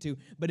you need to.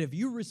 But if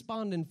you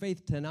respond in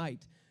faith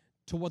tonight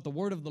to what the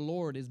word of the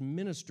Lord is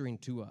ministering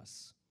to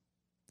us,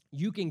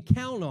 you can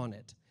count on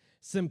it.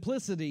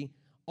 Simplicity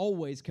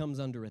always comes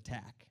under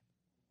attack.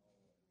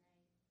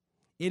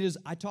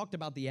 I talked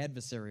about the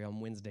adversary on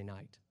Wednesday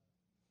night.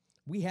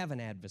 We have an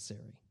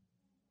adversary.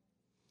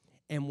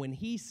 And when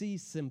he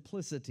sees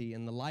simplicity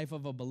in the life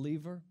of a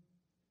believer,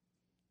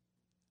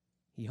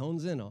 he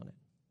hones in on it.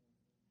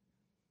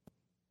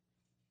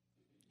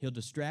 He'll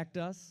distract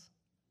us.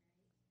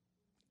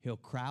 He'll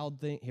crowd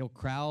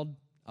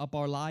up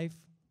our life.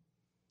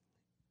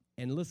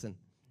 And listen,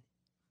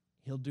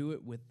 he'll do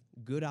it with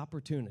good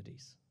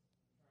opportunities.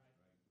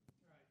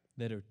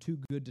 that are too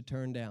good to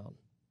turn down.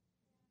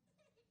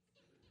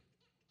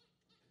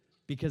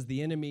 Because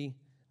the enemy,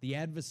 the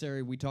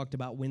adversary we talked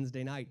about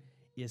Wednesday night,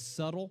 is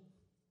subtle.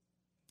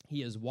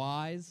 He is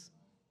wise.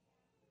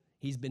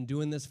 He's been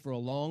doing this for a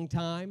long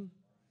time.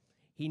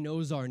 He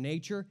knows our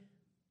nature.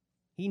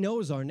 He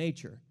knows our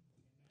nature.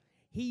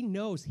 He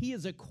knows, he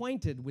is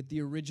acquainted with the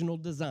original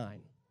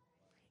design.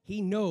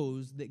 He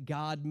knows that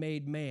God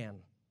made man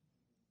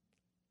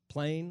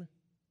plain,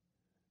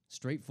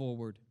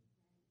 straightforward,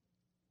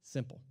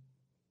 simple.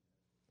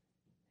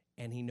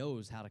 And he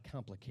knows how to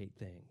complicate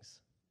things.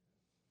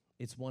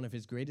 It's one of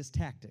his greatest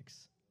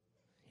tactics.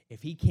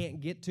 If he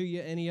can't get to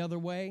you any other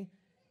way,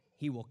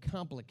 he will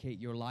complicate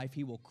your life.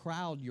 He will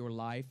crowd your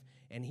life,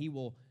 and he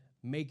will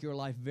make your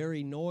life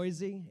very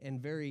noisy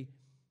and very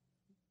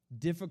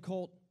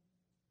difficult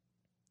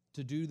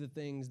to do the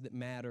things that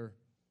matter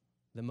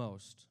the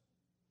most.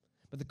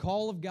 But the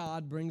call of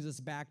God brings us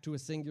back to a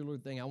singular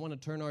thing. I want to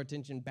turn our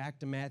attention back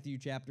to Matthew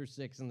chapter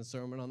 6 in the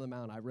Sermon on the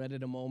Mount. I read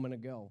it a moment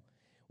ago.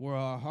 Where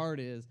our heart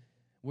is,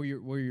 where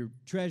your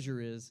treasure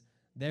is,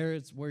 there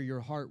is where your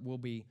heart will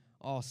be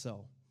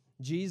also.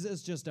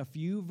 Jesus, just a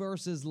few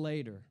verses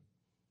later,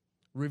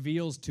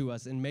 reveals to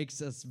us and makes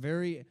it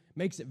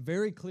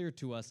very clear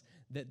to us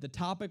that the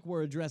topic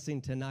we're addressing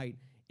tonight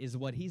is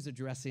what he's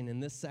addressing in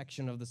this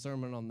section of the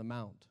Sermon on the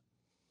Mount.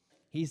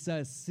 He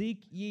says,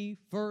 "Seek ye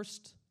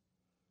first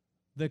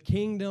the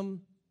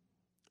kingdom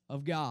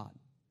of God,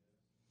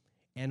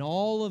 and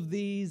all of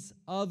these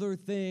other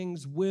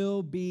things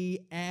will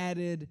be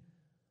added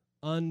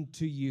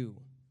unto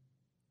you."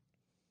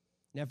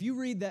 Now, if you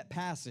read that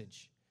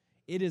passage,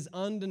 it is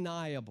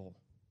undeniable.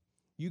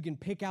 You can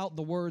pick out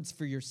the words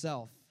for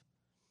yourself,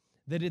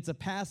 that it's a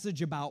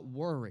passage about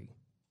worry.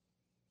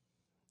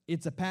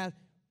 It's a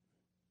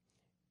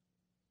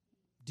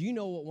Do you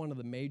know what one of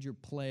the major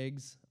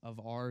plagues of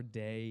our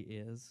day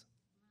is?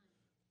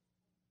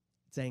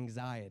 It's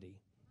anxiety.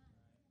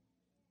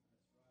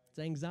 It's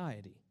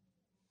anxiety.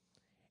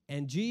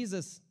 And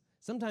Jesus,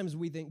 sometimes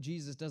we think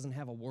Jesus doesn't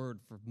have a word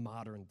for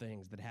modern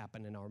things that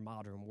happen in our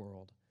modern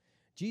world.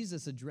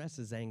 Jesus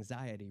addresses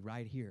anxiety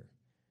right here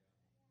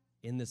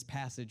in this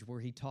passage where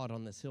he taught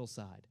on this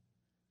hillside.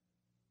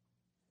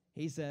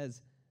 He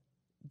says,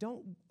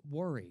 don't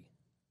worry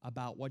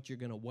about what you're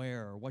going to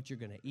wear or what you're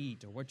going to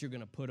eat or what you're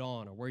going to put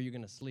on or where you're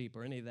going to sleep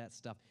or any of that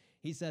stuff.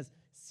 He says,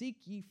 seek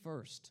ye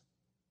first.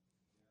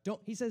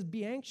 He says,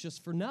 be anxious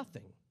for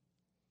nothing.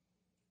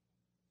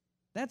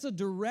 That's a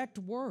direct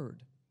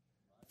word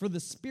for the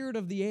spirit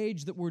of the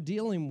age that we're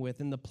dealing with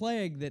and the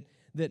plague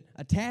that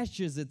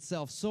attaches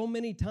itself so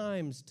many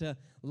times to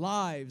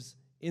lives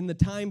in the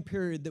time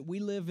period that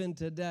we live in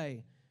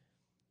today.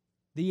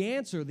 The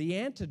answer, the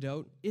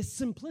antidote, is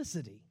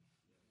simplicity.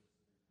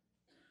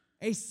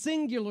 A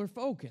singular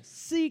focus.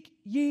 Seek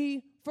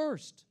ye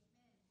first.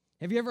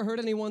 Have you ever heard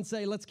anyone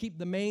say, let's keep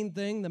the main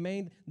thing, the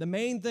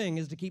main thing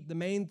is to keep the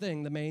main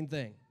thing, the main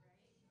thing?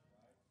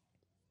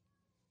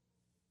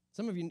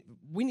 Some of you,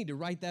 we need to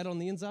write that on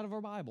the inside of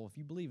our Bible if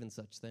you believe in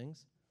such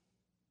things.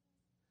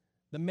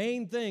 The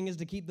main thing is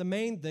to keep the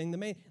main thing,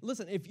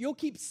 Listen, if you'll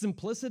keep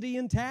simplicity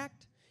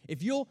intact,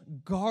 if you'll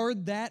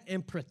guard that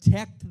and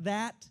protect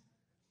that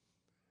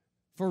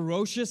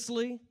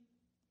ferociously,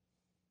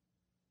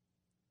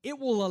 it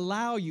will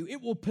allow you,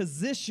 it will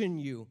position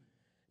you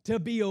to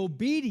be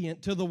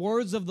obedient to the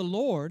words of the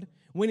Lord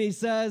when he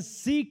says,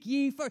 seek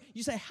ye first.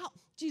 You say,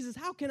 Jesus,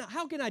 how can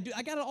I do?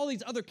 I got all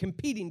these other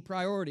competing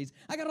priorities.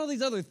 I got all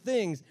these other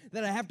things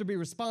that I have to be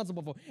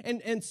responsible for.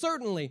 And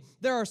certainly,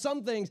 there are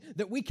some things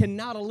that we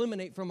cannot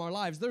eliminate from our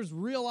lives. There's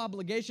real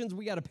obligations.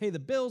 We got to pay the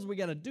bills. We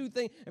got to do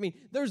things. I mean,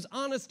 there's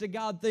honest to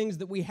God things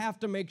that we have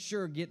to make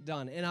sure get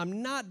done. And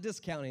I'm not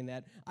discounting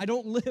that. I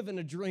don't live in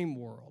a dream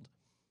world.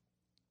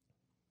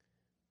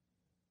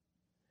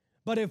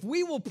 But if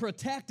we will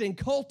protect and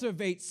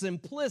cultivate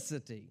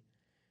simplicity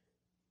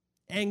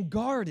and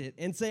guard it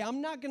and say,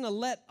 I'm not going to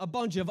let a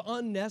bunch of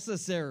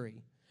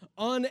unnecessary,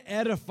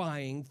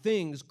 unedifying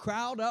things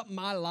crowd up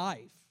my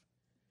life,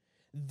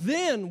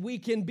 then we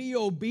can be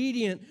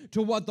obedient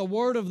to what the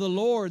word of the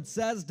Lord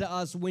says to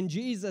us when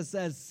Jesus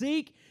says,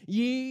 seek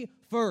ye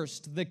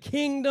first the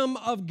kingdom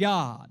of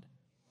God.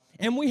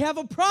 And we have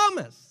a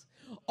promise.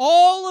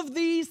 All of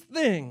these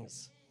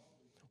things.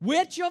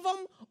 Which of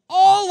them?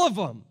 All of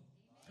them.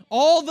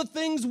 All the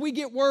things we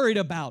get worried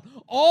about,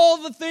 all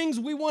the things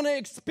we want to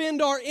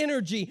expend our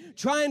energy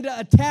trying to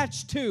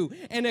attach to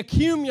and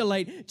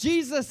accumulate,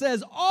 Jesus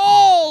says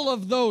all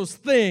of those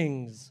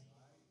things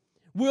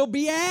will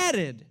be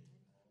added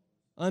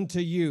unto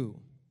you.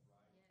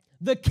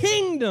 The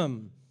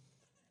kingdom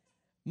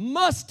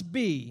must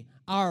be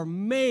our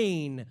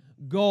main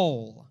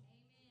goal.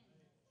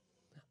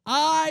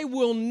 I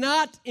will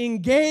not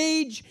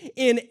engage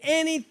in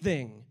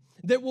anything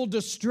that will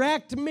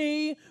distract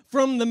me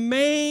from the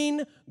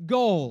main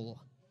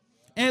goal.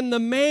 And the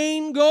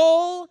main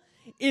goal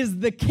is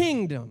the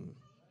kingdom.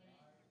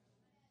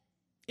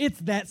 It's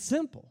that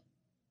simple.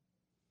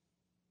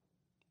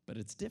 But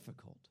it's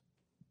difficult,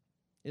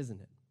 isn't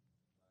it?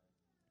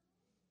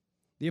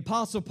 The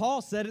Apostle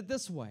Paul said it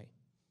this way.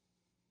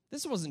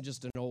 This wasn't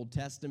just an Old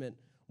Testament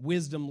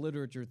wisdom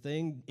literature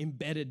thing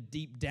embedded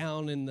deep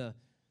down in the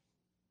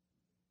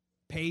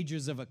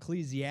pages of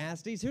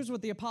Ecclesiastes. Here's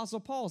what the Apostle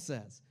Paul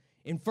says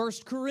in 1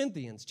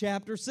 Corinthians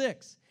chapter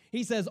 6.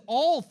 He says,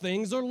 all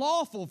things are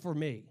lawful for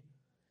me,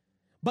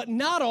 but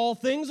not all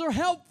things are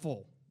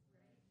helpful.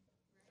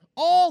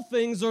 All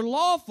things are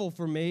lawful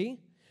for me,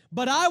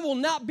 but I will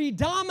not be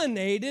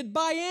dominated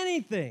by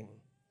anything.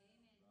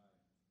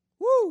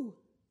 Woo!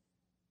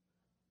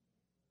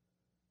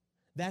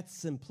 That's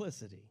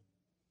simplicity.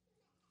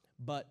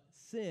 But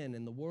sin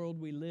in the world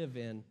we live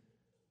in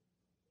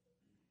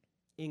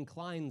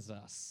inclines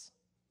us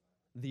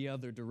the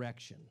other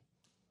direction.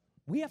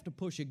 We have to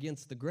push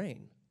against the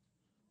grain.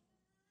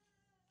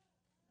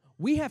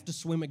 We have to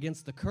swim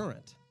against the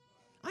current.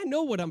 I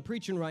know what I'm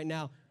preaching right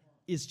now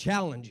is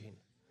challenging.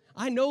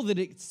 I know that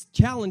it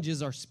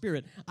challenges our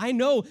spirit. I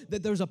know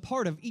that there's a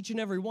part of each and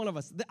every one of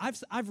us.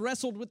 I've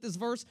wrestled with this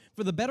verse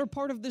for the better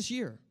part of this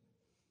year.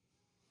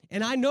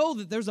 And I know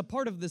that there's a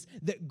part of this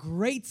that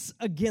grates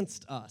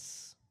against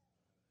us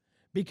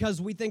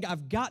because we think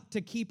I've got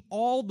to keep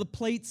all the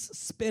plates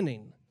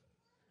spinning.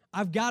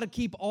 I've got to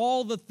keep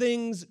all the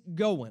things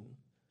going.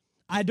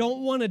 I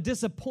don't want to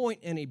disappoint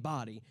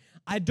anybody.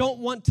 I don't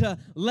want to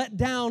let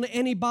down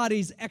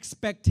anybody's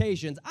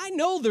expectations. I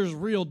know there's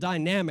real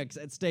dynamics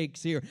at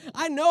stakes here.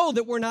 I know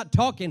that we're not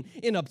talking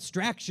in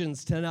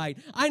abstractions tonight.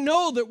 I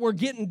know that we're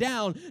getting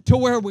down to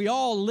where we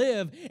all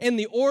live in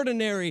the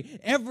ordinary,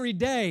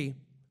 everyday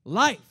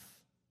life.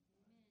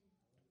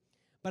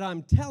 But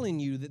I'm telling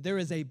you that there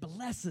is a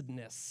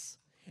blessedness,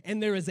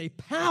 and there is a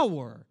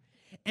power,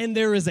 and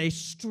there is a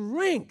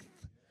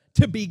strength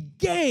to be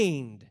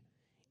gained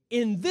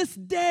in this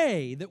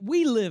day that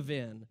we live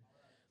in.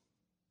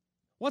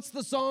 What's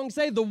the song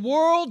say? The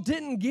world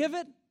didn't give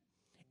it,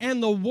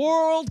 and the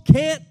world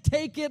can't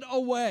take it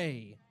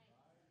away.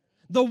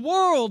 The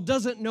world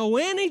doesn't know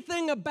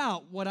anything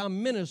about what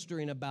I'm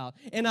ministering about,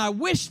 and I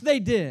wish they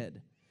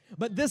did.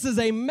 But this is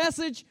a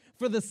message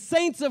for the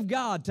saints of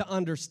God to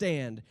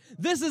understand.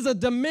 This is a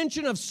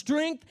dimension of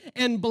strength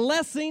and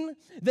blessing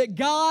that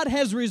God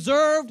has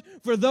reserved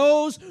for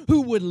those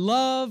who would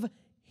love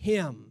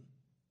Him.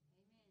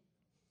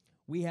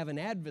 We have an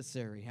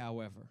adversary,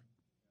 however,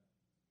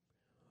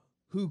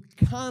 who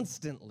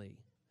constantly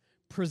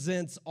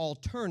presents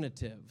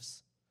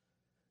alternatives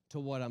to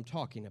what I'm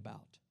talking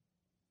about.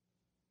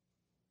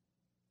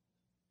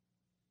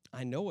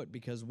 I know it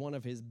because one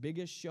of his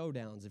biggest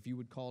showdowns, if you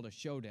would call it a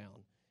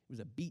showdown, it was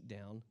a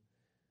beatdown.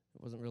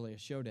 It wasn't really a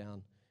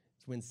showdown.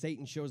 It's when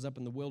Satan shows up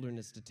in the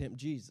wilderness to tempt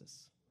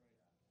Jesus.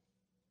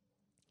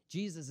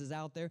 Jesus is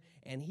out there,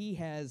 and he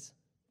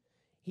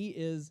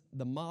is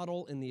the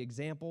model and the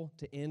example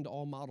to end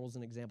all models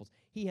and examples.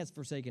 He has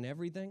forsaken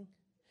everything,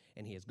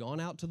 and he has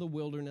gone out to the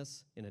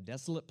wilderness in a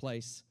desolate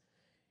place,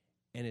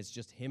 and it's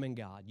just him and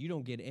God. You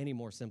don't get any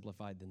more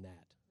simplified than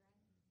that.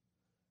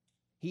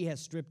 He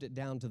has stripped it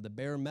down to the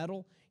bare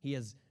metal. He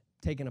has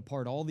taken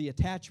apart all the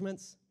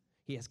attachments.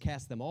 He has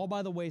cast them all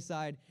by the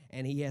wayside,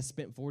 and he has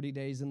spent 40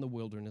 days in the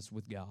wilderness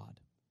with God.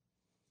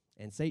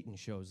 And Satan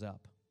shows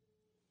up.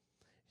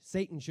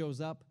 Satan shows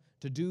up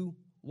to do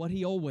what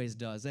he always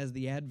does as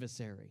the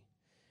adversary.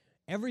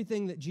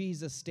 Everything that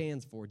Jesus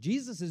stands for,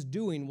 Jesus is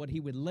doing what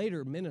he would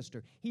later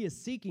minister. He is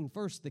seeking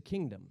first the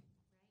kingdom.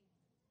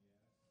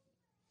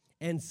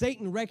 And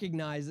Satan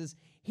recognizes,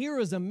 here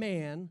is a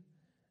man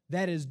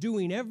that is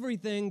doing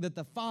everything that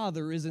the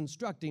Father is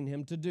instructing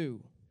him to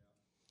do.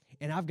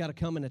 And I've got to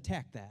come and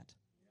attack that.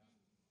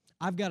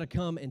 I've got to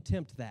come and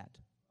tempt that.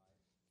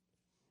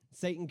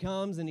 Satan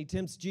comes and he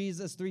tempts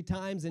Jesus 3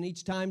 times, and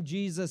each time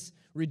Jesus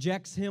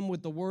rejects him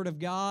with the word of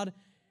God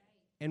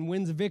and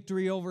wins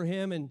victory over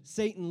him, and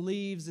Satan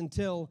leaves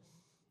until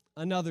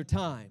another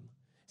time.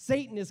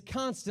 Satan is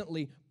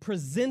constantly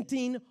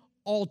presenting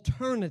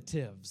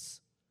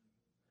alternatives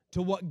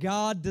to what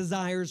God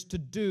desires to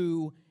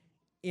do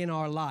in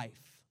our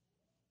life.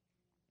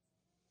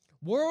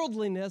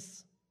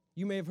 Worldliness,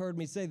 you may have heard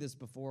me say this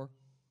before,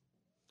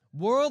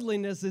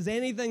 worldliness is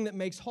anything that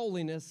makes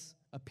holiness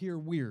appear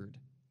weird.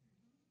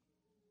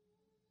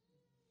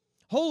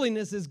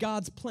 Holiness is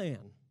God's plan.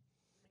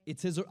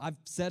 It's His,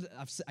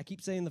 I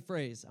keep saying the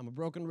phrase, I'm a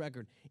broken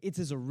record. It's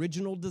His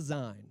original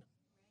design.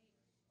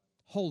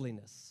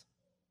 Holiness.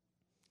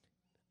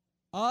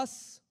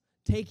 Us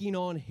taking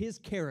on His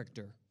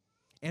character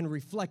and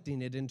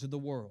reflecting it into the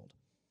world.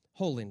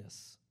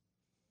 Holiness.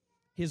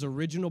 His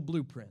original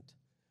blueprint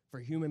for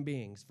human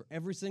beings, for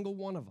every single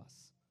one of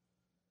us.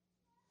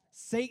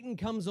 Satan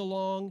comes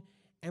along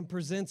and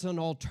presents an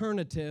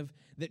alternative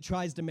that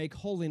tries to make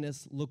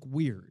holiness look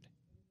weird.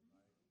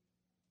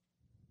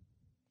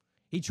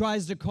 He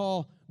tries to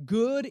call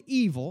good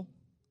evil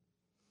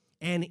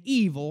and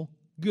evil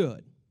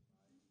good.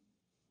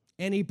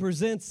 And he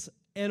presents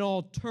an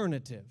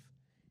alternative.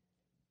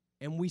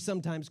 And we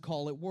sometimes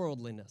call it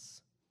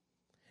worldliness.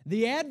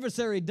 The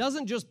adversary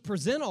doesn't just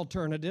present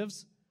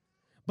alternatives,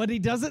 but he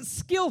does it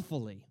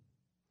skillfully.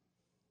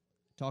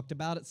 Talked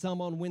about it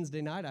some on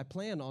Wednesday night. I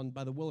plan on,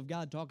 by the will of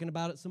God, talking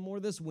about it some more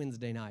this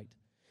Wednesday night.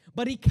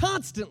 But he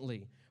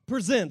constantly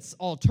presents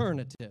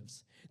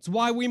alternatives. It's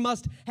why we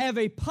must have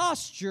a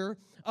posture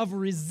of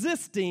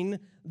resisting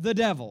the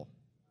devil.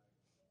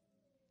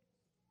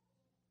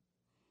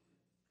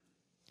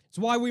 It's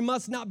why we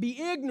must not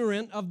be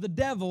ignorant of the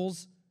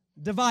devil's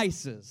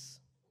devices.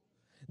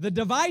 The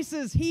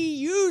devices he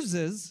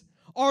uses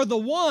are the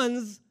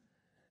ones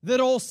that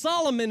old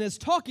Solomon is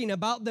talking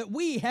about that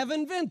we have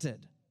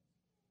invented.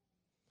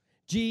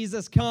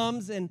 Jesus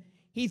comes and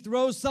he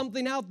throws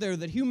something out there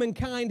that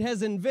humankind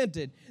has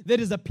invented that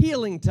is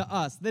appealing to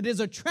us, that is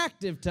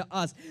attractive to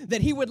us,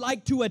 that he would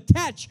like to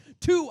attach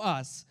to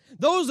us.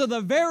 Those are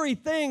the very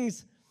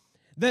things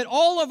that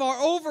all of our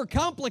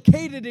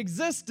overcomplicated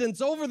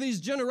existence over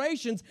these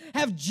generations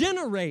have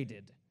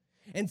generated.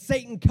 And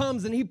Satan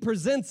comes and he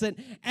presents it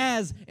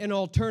as an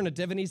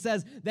alternative. And he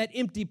says, that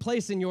empty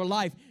place in your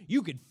life,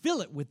 you could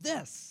fill it with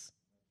this.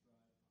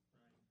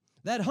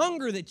 That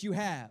hunger that you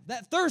have,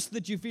 that thirst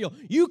that you feel,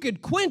 you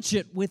could quench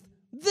it with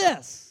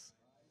this.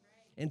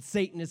 And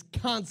Satan is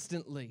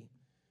constantly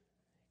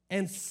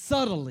and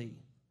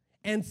subtly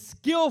and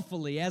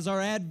skillfully, as our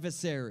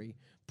adversary,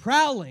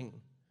 prowling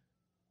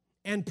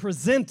and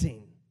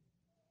presenting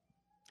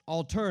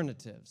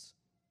alternatives.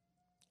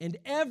 And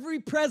every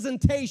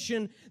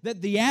presentation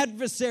that the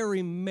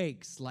adversary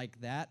makes like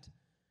that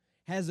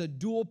has a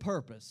dual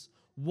purpose.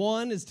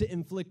 One is to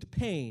inflict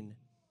pain,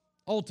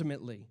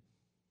 ultimately.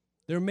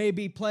 There may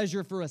be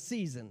pleasure for a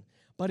season,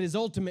 but his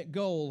ultimate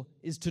goal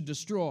is to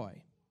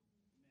destroy.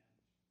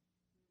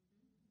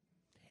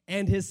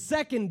 And his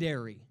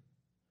secondary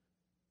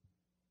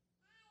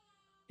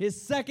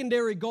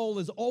goal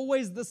is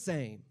always the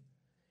same,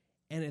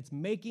 and it's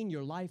making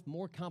your life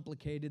more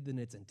complicated than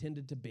it's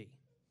intended to be.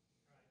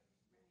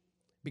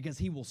 Because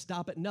he will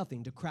stop at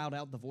nothing to crowd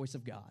out the voice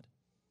of God.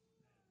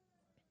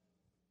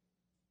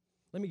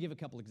 Let me give a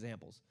couple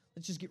examples.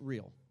 Let's just get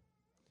real.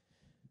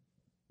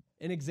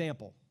 An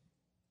example.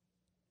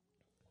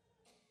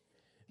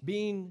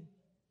 Being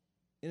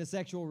in a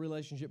sexual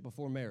relationship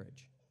before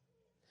marriage.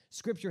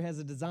 Scripture has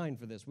a design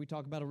for this. We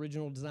talk about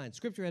original design.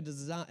 Scripture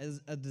has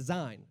a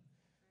design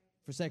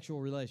for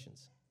sexual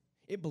relations.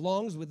 It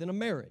belongs within a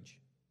marriage.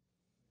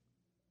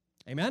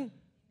 Amen?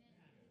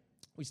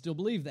 We still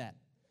believe that.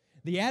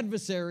 The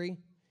adversary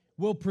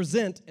will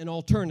present an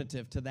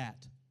alternative to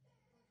that.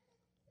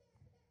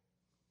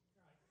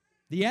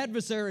 The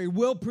adversary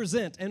will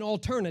present an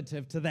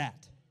alternative to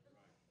that.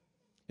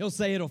 He'll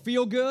say it'll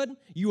feel good.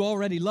 You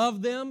already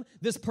love them.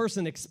 This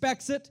person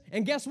expects it.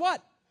 And guess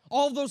what?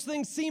 All those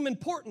things seem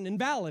important and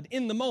valid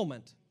in the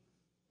moment.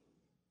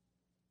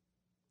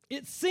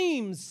 It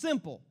seems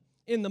simple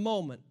in the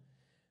moment.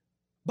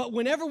 But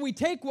whenever we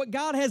take what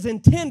God has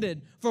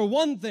intended for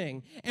one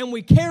thing and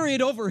we carry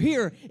it over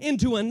here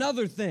into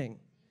another thing,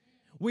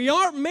 we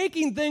aren't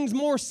making things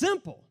more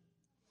simple.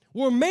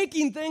 We're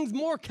making things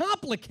more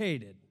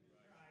complicated.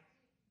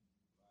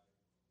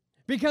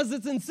 Because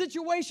it's in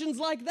situations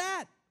like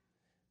that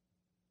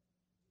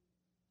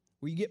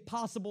where you get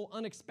possible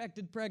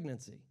unexpected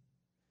pregnancy.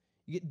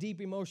 You get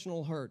deep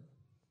emotional hurt.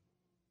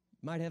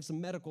 You might have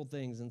some medical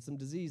things and some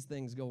disease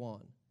things go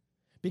on.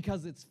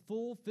 Because it's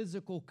full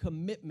physical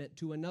commitment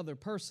to another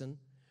person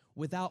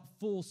without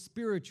full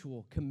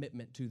spiritual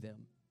commitment to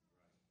them.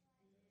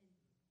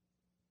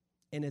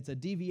 And it's a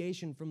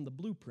deviation from the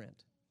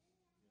blueprint,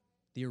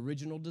 the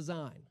original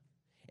design.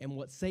 And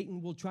what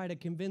Satan will try to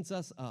convince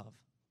us of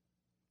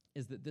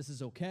is that this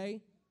is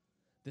okay,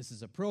 this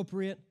is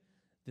appropriate,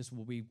 this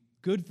will be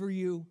good for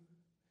you,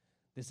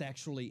 this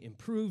actually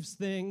improves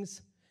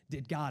things.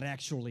 Did God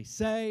actually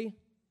say?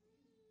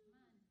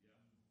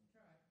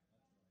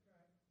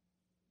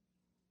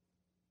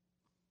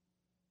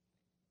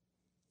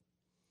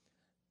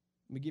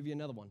 Let me give you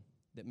another one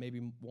that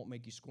maybe won't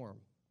make you squirm.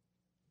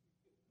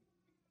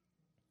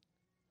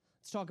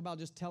 Let's talk about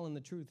just telling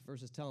the truth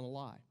versus telling a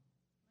lie.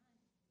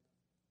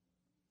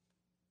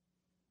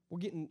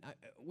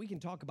 We can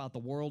talk about the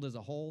world as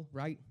a whole,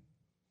 right?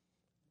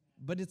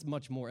 But it's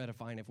much more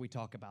edifying if we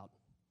talk about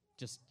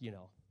just,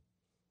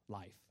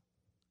 life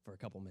for a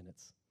couple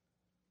minutes.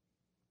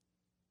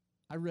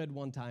 I read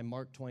one time,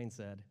 Mark Twain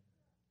said,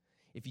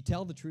 if you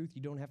tell the truth,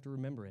 you don't have to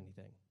remember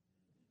anything.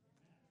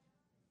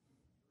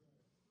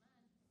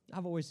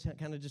 I've always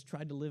kind of just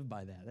tried to live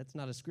by that. That's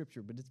not a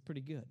scripture, but it's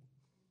pretty good.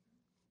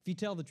 If you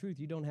tell the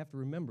truth, you don't have to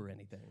remember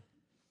anything.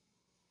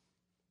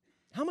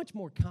 How much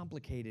more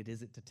complicated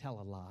is it to tell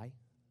a lie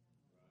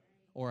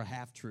or a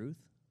half-truth?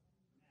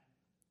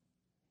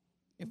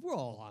 If we're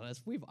all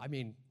honest,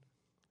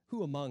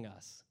 who among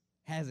us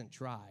hasn't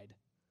tried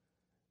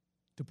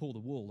to pull the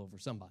wool over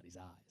somebody's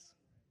eyes?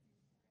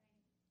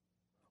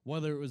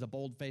 Whether it was a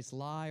bold-faced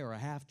lie or a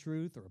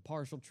half-truth or a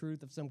partial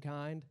truth of some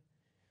kind,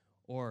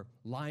 or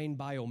lying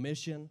by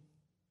omission,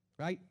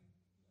 right?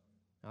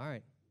 All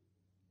right,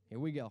 here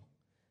we go.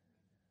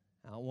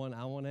 I don't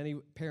want any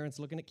parents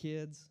looking at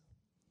kids.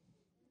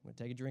 I'm going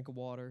to take a drink of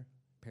water.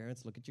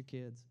 Parents, look at your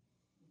kids.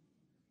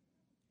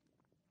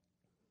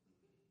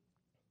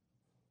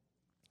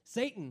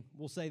 Satan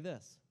will say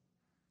this.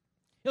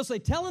 He'll say,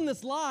 telling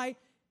this lie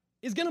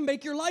is going to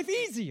make your life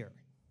easier.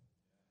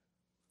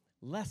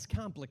 less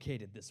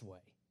complicated this way.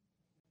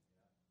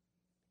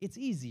 It's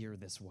easier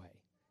this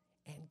way.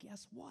 And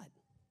guess what?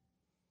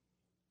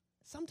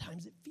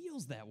 Sometimes it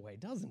feels that way,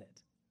 doesn't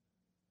it?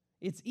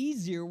 It's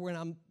easier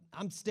when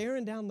I'm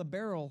staring down the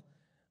barrel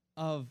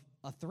of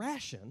a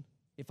thrashing,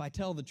 if I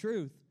tell the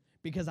truth,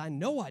 because I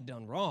know I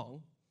done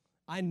wrong.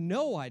 I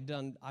know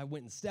I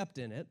went and stepped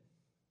in it.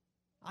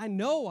 I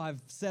know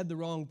I've said the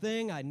wrong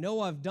thing. I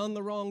know I've done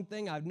the wrong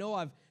thing. I know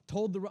I've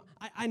told the wrong.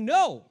 I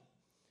know.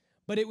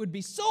 But it would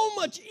be so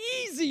much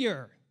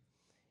easier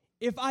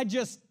if I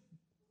just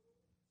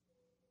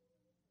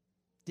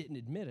didn't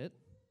admit it.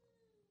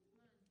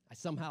 I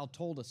somehow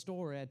told a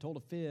story. I told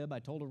a fib. I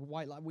told a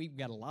white lie. We've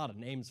got a lot of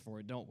names for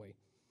it, don't we?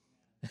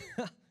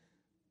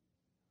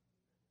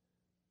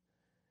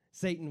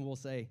 Satan will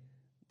say,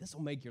 this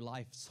will make your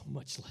life so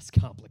much less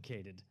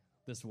complicated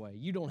this way.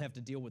 You don't have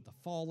to deal with the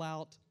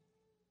fallout.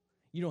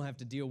 You don't have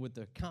to deal with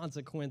the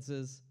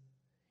consequences.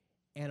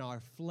 And our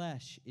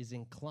flesh is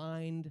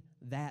inclined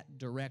that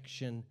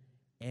direction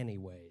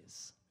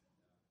anyways.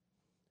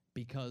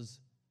 Because,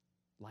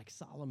 like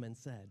Solomon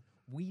said,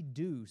 we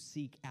do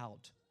seek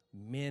out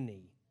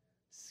many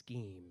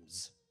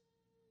schemes.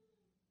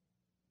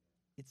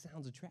 It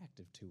sounds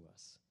attractive to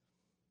us.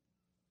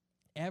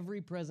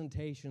 Every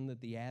presentation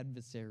that the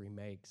adversary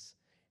makes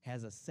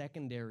has a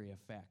secondary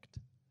effect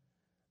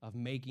of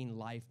making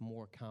life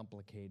more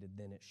complicated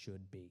than it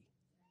should be.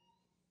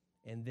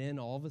 And then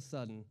all of a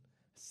sudden,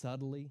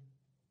 subtly,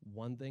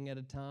 one thing at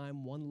a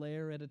time, one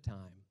layer at a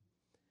time,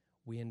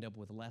 we end up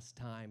with less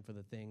time for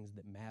the things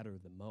that matter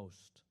the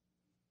most.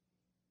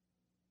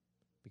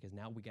 Because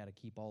now we got to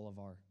keep all of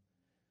our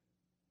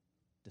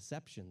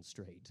deception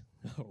straight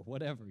or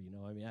whatever, you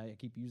know. I mean,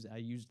 I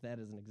used that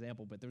as an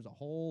example, but there's a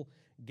whole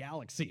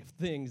galaxy of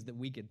things that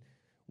we could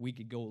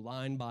go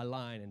line by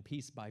line and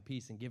piece by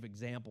piece and give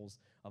examples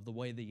of the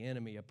way the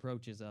enemy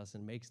approaches us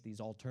and makes these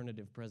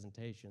alternative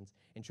presentations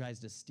and tries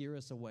to steer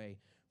us away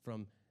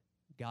from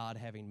God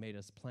having made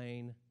us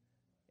plain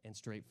and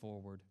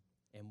straightforward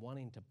and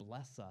wanting to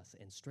bless us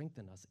and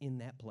strengthen us in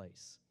that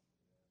place.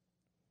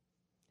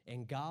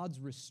 And God's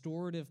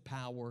restorative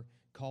power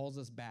calls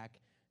us back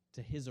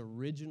to his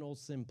original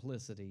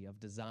simplicity of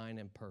design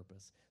and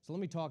purpose. So let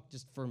me talk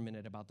just for a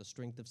minute about the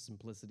strength of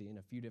simplicity in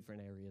a few different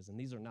areas. And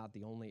these are not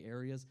the only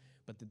areas,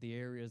 but the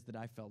areas that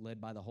I felt led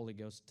by the Holy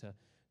Ghost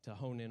to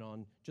hone in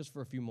on just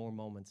for a few more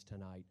moments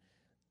tonight.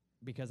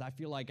 Because I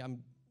feel like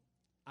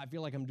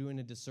I'm doing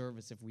a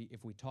disservice if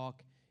we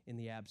talk in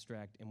the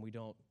abstract and we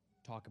don't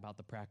talk about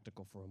the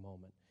practical for a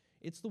moment.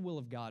 It's the will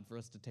of God for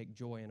us to take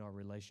joy in our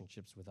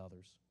relationships with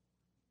others.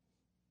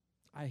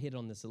 I hit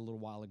on this a little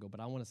while ago, but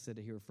I want to sit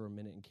here for a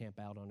minute and camp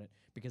out on it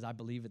because I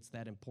believe it's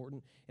that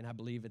important, and I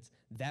believe it's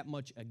that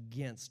much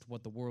against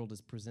what the world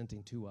is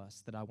presenting to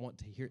us that I want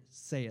to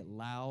say it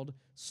loud,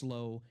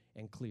 slow,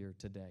 and clear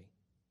today.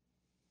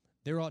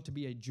 There ought to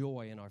be a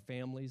joy in our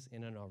families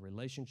and in our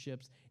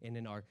relationships and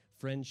in our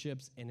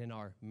friendships and in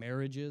our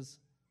marriages.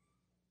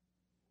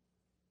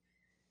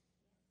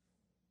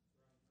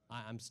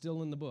 I'm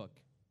still in the book.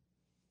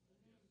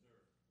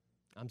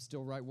 I'm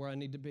still right where I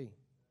need to be.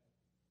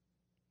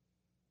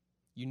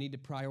 You need to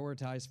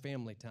prioritize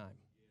family time.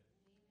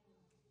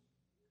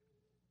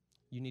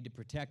 You need to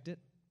protect it.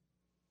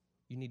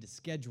 You need to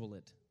schedule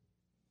it.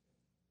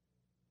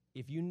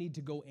 If you need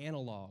to go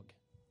analog,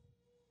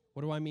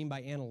 what do I mean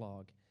by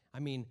analog? I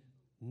mean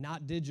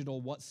not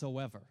digital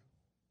whatsoever.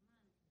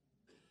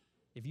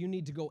 If you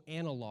need to go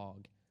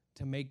analog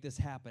to make this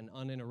happen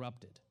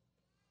uninterrupted,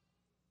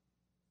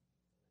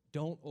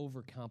 don't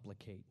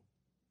overcomplicate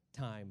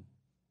time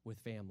with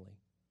family,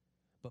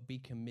 but be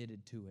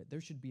committed to it.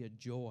 There should be a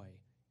joy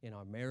in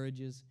our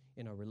marriages,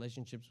 in our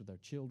relationships with our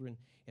children,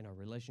 in our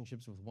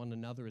relationships with one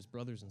another as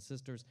brothers and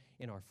sisters,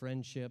 in our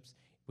friendships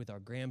with our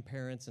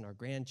grandparents and our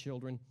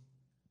grandchildren.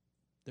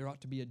 There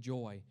ought to be a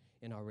joy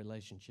in our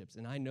relationships.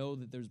 And I know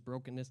that there's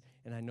brokenness,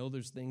 and I know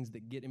there's things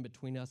that get in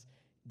between us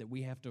that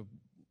we have to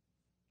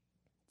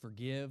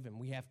forgive and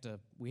we have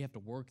to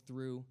work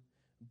through.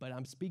 But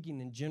I'm speaking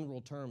in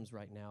general terms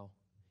right now.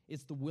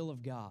 It's the will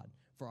of God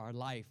for our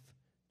life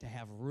to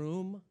have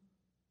room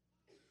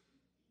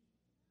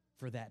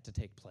for that to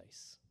take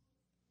place.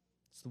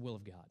 It's the will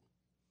of God.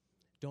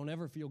 Don't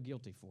ever feel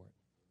guilty for it.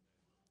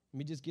 Let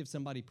me just give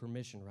somebody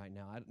permission right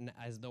now,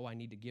 as though I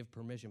need to give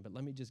permission, but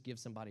let me just give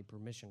somebody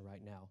permission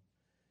right now.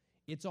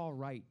 It's all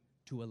right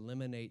to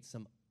eliminate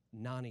some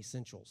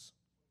non-essentials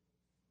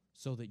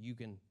so that you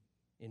can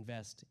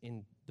invest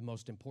in the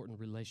most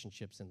important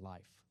relationships in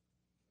life.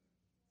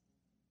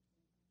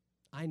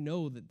 I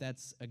know that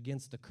that's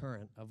against the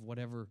current of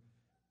whatever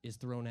is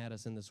thrown at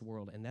us in this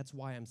world, and that's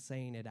why I'm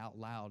saying it out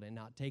loud and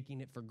not taking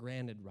it for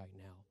granted right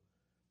now.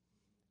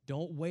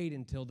 Don't wait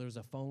until there's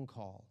a phone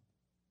call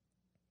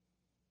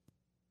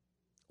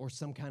or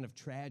some kind of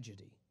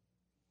tragedy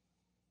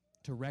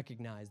to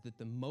recognize that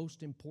the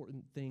most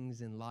important things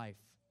in life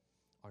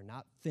are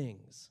not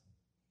things,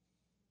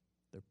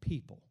 they're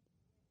people.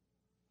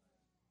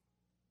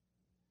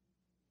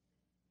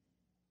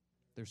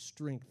 There's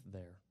strength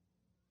there.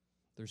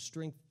 There's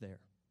strength there.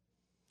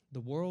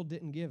 The world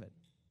didn't give it.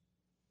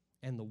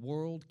 and the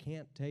world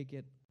can't take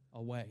it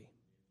away.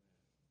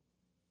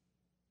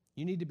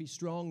 You need to be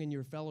strong in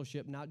your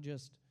fellowship, not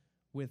just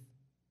with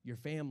your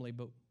family,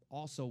 but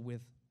also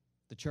with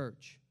the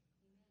church.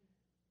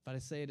 If I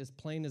say it as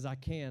plain as I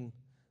can,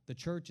 the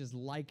church is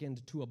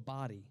likened to a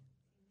body,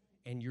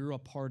 and you're a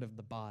part of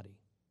the body.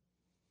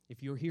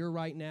 If you're here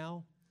right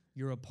now,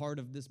 you're a part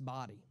of this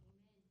body.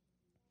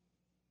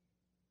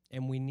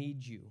 And we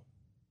need you.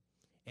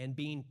 And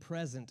being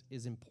present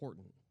is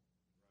important.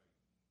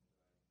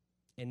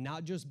 And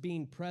not just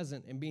being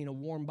present and being a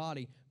warm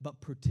body,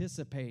 but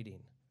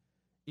participating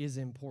is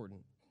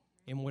important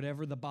in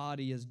whatever the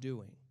body is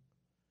doing.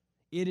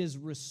 It is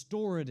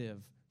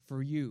restorative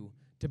for you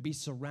to be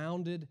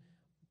surrounded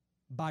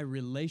by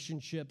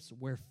relationships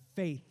where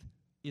faith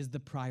is the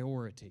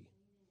priority.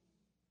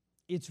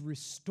 It's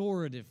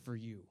restorative for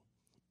you.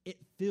 It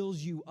fills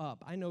you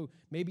up. I know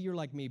maybe you're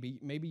like me, but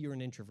maybe you're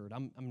an introvert.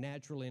 I'm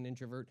naturally an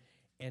introvert,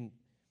 and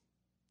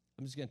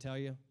I'm just going to tell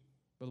you,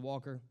 Brother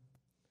Walker,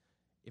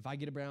 if I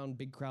get around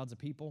big crowds of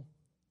people,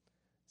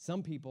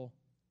 some people,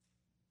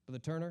 Brother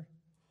Turner,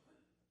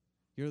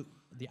 you're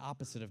the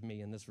opposite of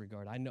me in this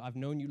regard. I've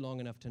known you long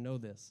enough to know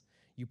this.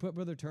 You put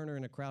Brother Turner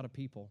in a crowd of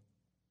people,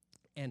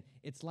 and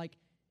it's like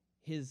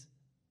his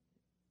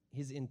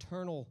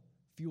internal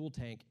fuel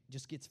tank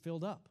just gets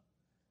filled up.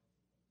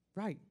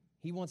 Right.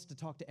 He wants to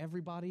talk to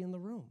everybody in the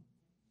room.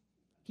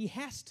 He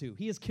has to.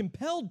 He is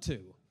compelled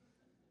to.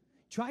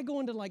 Try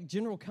going to like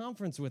general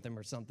conference with him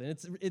or something.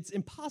 It's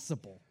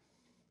impossible.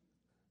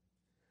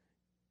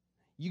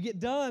 You get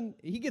done,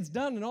 he gets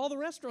done, and all the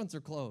restaurants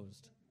are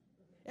closed.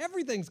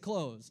 Everything's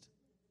closed.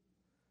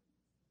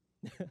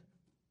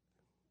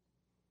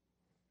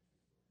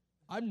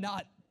 I'm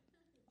not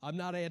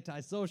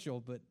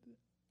antisocial, but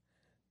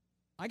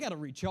I got to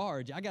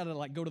recharge. I got to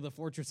like go to the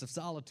Fortress of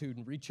Solitude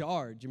and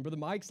recharge. And Brother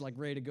Mike's like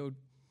ready to go,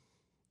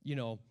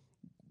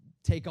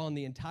 take on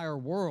the entire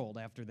world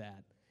after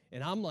that.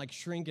 And I'm like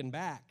shrinking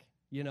back,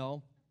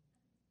 And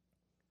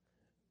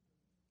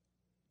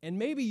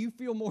maybe you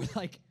feel more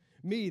like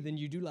me than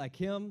you do like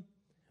him.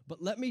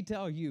 But let me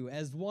tell you,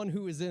 as one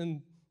who is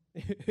in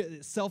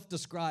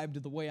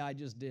self-described the way I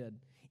just did,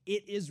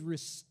 it is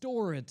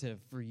restorative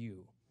for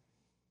you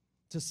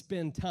to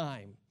spend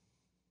time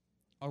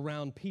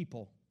around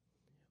people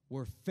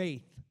where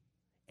faith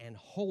and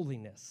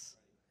holiness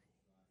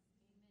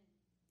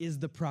is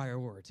the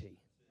priority.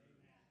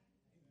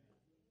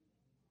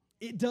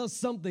 It does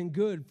something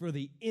good for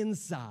the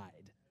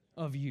inside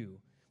of you.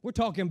 We're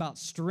talking about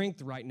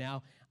strength right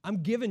now.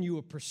 I'm giving you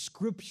a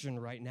prescription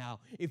right now.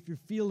 If you're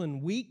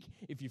feeling weak,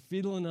 if you're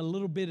feeling a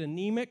little bit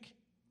anemic,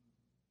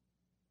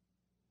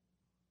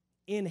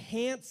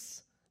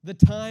 enhance the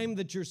time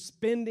that you're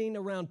spending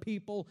around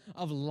people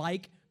of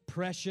like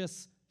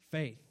precious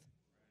faith.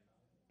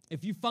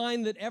 If you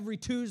find that every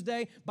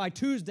Tuesday, by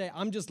Tuesday,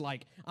 I'm just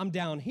like, I'm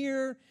down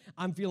here,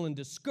 I'm feeling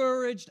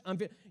discouraged,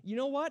 you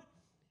know what?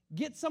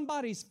 Get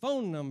somebody's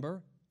phone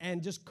number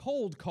and just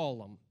cold call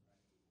them,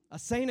 a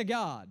saint of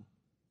God,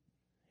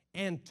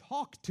 and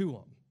talk to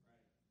them.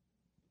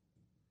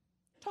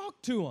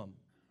 Talk to them.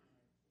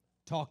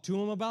 Talk to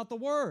them about the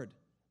Word.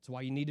 That's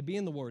why you need to be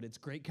in the Word. It's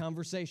great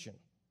conversation.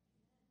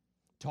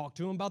 Talk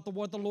to them about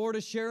what the Lord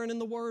is sharing in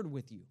the Word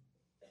with you.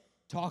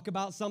 Talk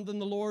about something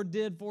the Lord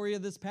did for you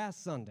this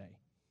past Sunday.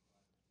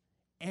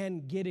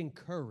 And get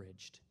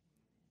encouraged.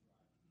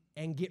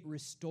 And get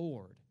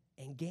restored.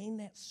 And gain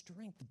that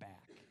strength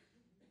back.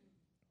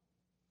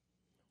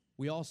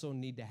 We also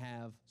need to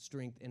have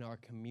strength in our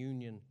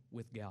communion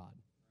with God.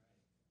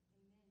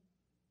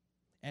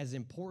 As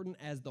important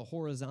as the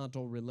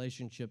horizontal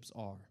relationships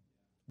are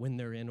when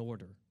they're in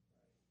order,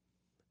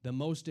 the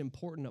most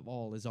important of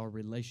all is our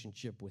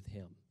relationship with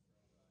Him.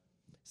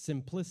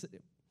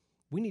 Simplicity.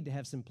 We need to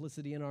have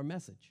simplicity in our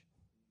message.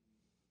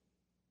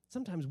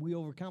 Sometimes we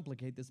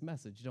overcomplicate this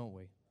message, don't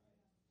we?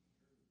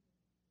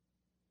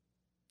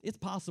 It's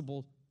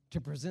possible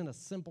to present a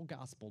simple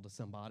gospel to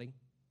somebody.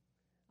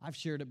 I've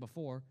shared it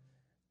before.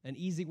 An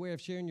easy way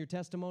of sharing your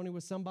testimony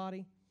with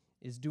somebody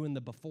is doing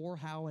the before,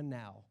 how, and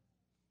now.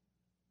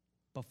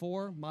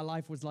 Before, my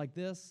life was like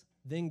this.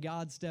 Then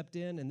God stepped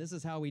in, and this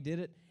is how He did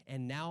it.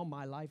 And now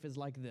my life is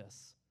like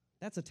this.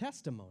 That's a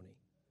testimony.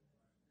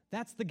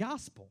 That's the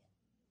gospel.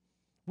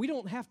 We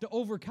don't have to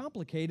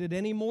overcomplicate it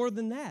any more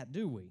than that,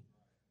 do we?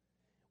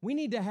 We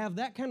need to have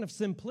that kind of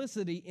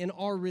simplicity in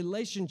our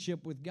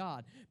relationship with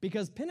God,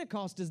 because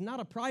Pentecost is not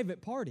a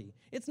private party.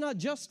 It's not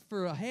just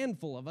for a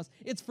handful of us.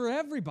 It's for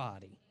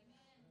everybody.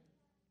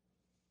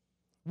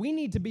 We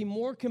need to be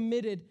more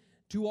committed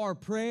to our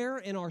prayer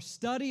and our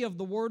study of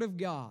the Word of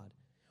God.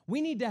 We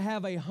need to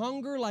have a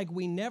hunger like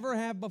we never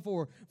have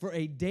before for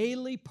a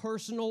daily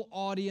personal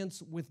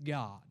audience with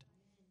God.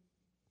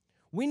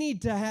 We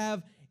need to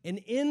have an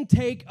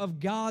intake of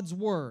God's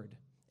Word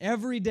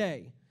every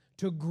day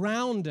to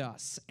ground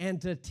us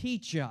and to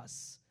teach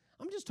us.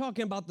 I'm just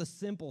talking about the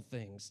simple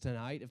things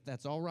tonight, if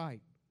that's all right.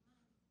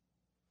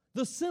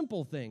 The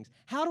simple things.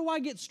 How do I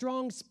get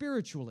strong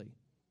spiritually?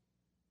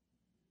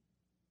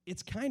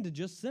 It's kind of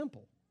just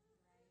simple.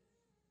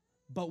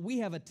 But we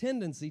have a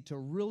tendency to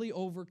really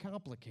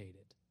overcomplicate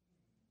it.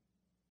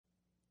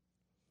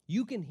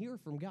 You can hear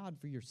from God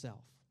for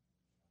yourself,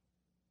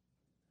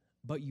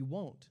 but you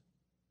won't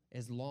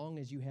as long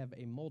as you have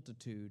a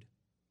multitude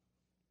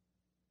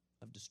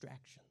of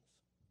distractions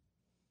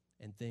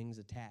and things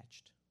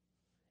attached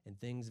and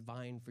things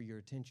vying for your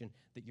attention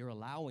that you're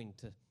allowing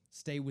to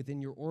stay within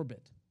your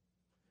orbit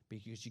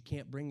because you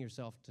can't bring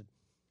yourself to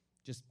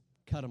just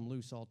cut them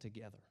loose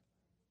altogether.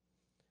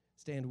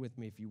 Stand with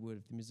me if you would,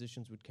 if the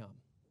musicians would come.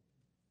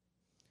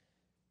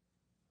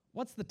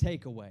 What's the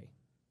takeaway?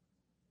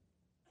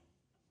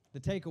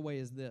 The takeaway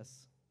is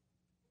this.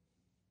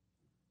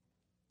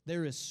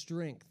 There is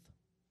strength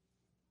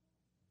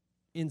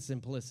in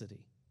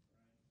simplicity.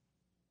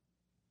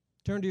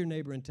 Turn to your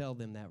neighbor and tell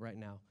them that right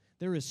now.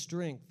 There is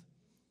strength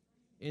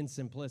in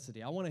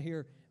simplicity. I want to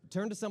hear,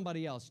 turn to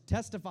somebody else.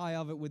 Testify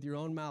of it with your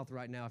own mouth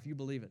right now if you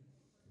believe it.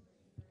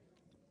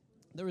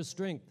 There is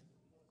strength.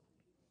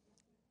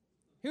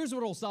 Here's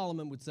what old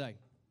Solomon would say.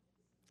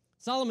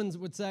 Solomon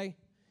would say,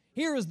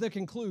 here is the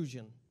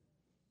conclusion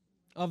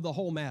of the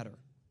whole matter.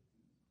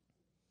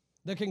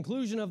 The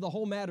conclusion of the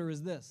whole matter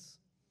is this.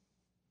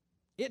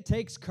 It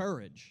takes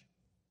courage.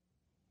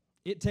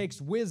 It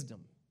takes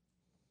wisdom.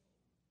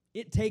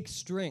 It takes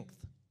strength.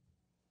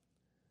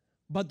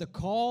 But the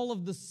call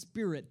of the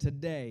Spirit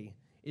today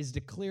is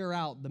to clear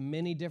out the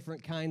many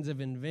different kinds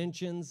of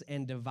inventions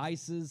and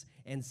devices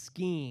and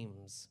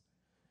schemes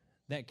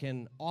that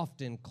can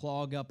often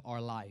clog up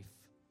our life,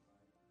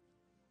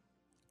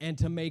 and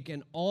to make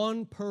an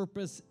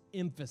on-purpose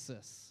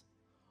emphasis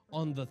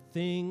on the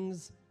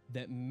things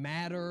that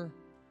matter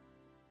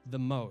the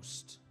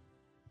most.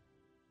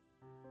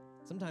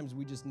 Sometimes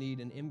we just need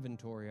an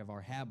inventory of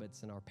our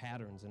habits and our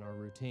patterns and our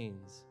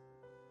routines.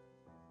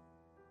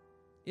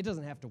 It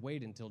doesn't have to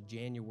wait until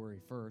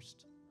January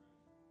 1st.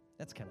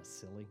 That's kind of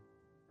silly.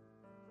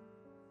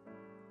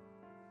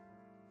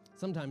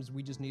 Sometimes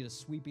we just need a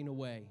sweeping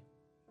away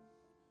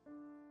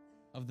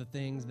of the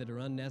things that are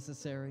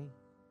unnecessary,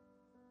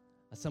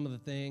 some of the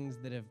things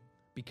that have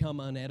become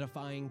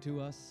unedifying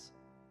to us.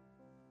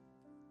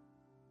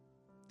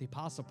 The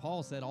Apostle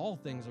Paul said, all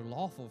things are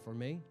lawful for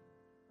me,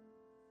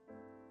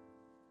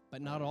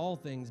 but not all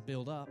things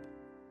build up.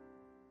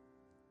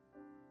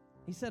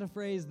 He said a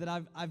phrase that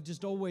I've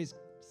just always,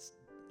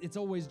 it's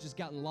always just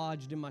gotten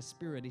lodged in my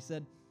spirit. He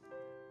said,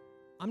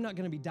 I'm not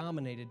going to be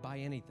dominated by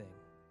anything.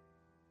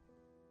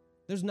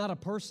 There's not a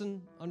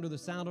person under the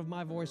sound of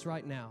my voice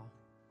right now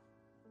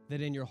that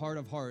in your heart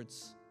of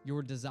hearts,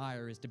 your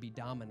desire is to be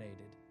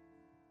dominated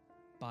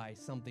by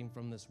something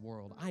from this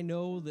world. I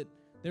know that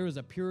there is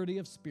a purity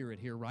of spirit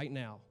here right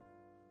now,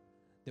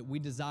 that we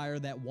desire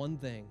that one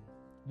thing.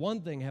 One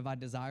thing have I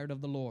desired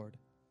of the Lord,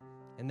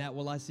 and that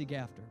will I seek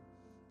after,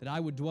 that I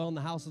would dwell in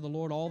the house of the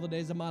Lord all the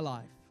days of my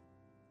life.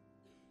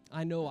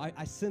 I know,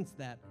 I sense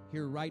that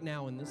here right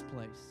now in this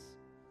place.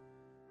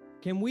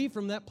 Can we,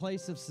 from that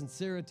place of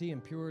sincerity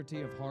and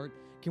purity of heart,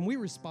 can we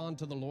respond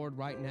to the Lord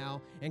right now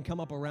and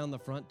come up around the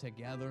front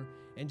together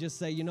and just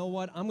say, you know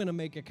what, I'm going to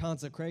make a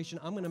consecration.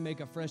 I'm going to make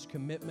a fresh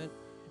commitment.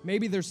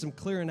 Maybe there's some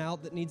clearing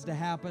out that needs to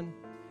happen.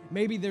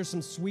 Maybe there's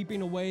some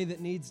sweeping away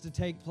that needs to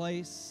take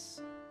place.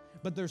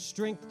 But there's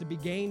strength to be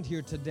gained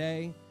here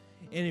today.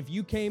 And if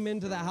you came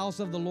into the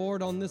house of the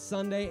Lord on this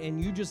Sunday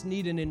and you just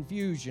need an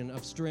infusion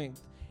of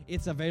strength,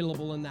 it's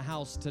available in the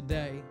house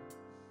today.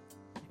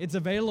 It's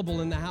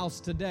available in the house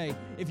today.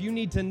 If you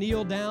need to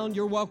kneel down,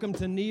 you're welcome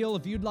to kneel.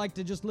 If you'd like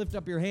to just lift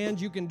up your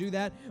hands, you can do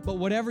that. But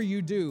whatever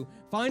you do,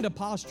 find a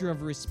posture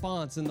of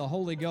response in the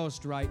Holy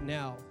Ghost right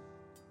now.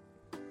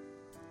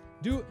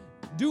 Do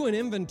an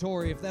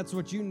inventory if that's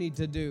what you need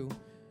to do.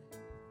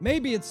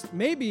 Maybe it's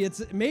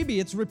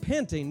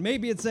repenting.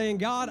 Maybe it's saying,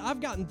 God, I've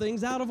gotten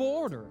things out of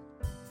order.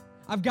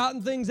 I've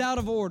gotten things out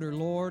of order,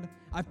 Lord.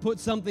 I've put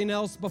something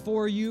else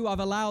before you.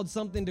 I've allowed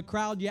something to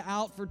crowd you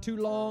out for too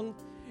long.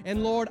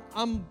 And Lord,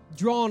 I'm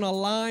drawing a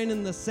line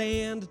in the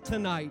sand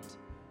tonight.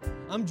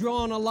 I'm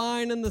drawing a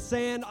line in the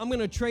sand. I'm going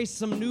to trace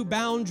some new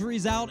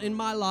boundaries out in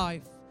my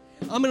life.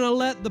 I'm going to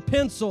let the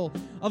pencil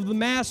of the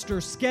master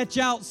sketch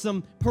out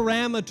some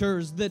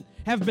parameters that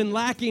have been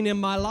lacking in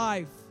my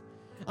life.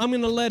 I'm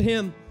going to let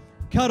him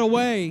cut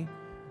away,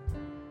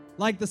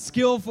 like the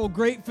skillful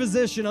great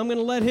physician, I'm going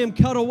to let him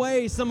cut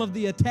away some of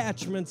the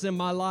attachments in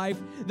my life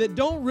that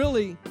don't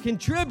really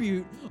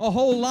contribute a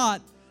whole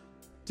lot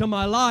to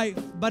my life,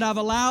 but I've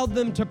allowed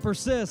them to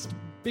persist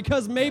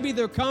because maybe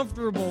they're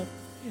comfortable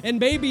and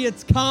maybe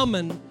it's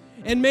common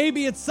and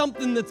maybe it's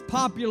something that's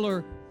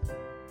popular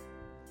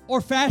or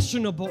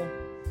fashionable,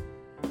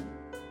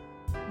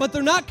 but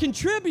they're not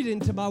contributing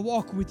to my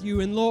walk with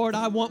you. And Lord,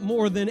 I want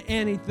more than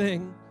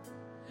anything.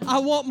 I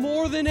want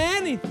more than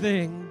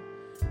anything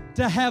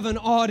to have an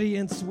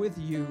audience with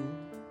you.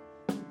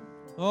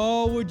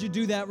 Oh, would you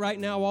do that right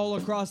now all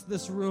across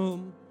this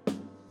room?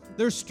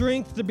 There's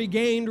strength to be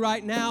gained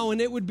right now, and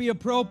it would be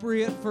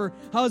appropriate for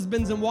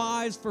husbands and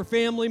wives, for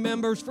family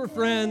members, for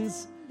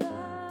friends,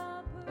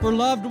 for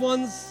loved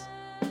ones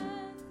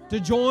to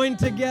join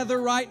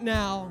together right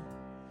now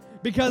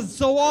Because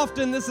so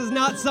often this is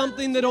not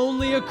something that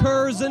only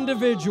occurs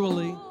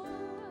individually,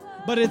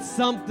 but it's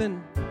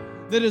something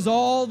that is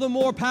all the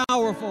more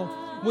powerful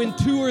when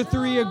two or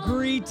three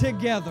agree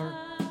together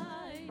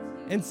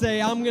and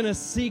say, I'm going to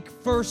seek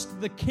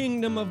first the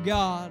kingdom of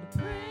God.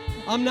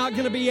 I'm not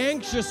going to be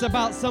anxious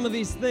about some of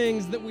these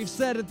things that we've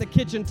said at the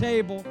kitchen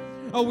table,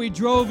 or we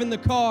drove in the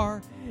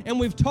car and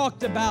we've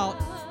talked about,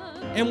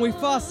 and we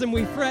fuss and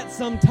we fret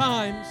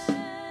sometimes.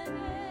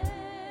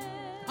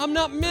 I'm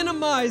not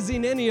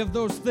minimizing any of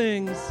those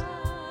things,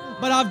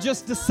 but I've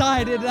just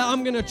decided that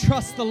I'm going to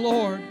trust the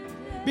Lord,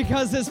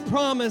 because His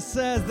promise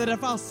says that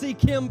if I'll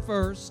seek Him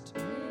first,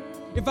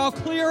 if I'll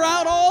clear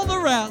out all the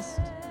rest,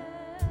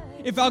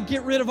 if I'll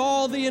get rid of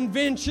all the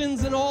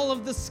inventions and all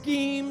of the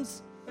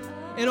schemes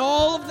and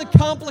all of the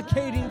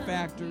complicating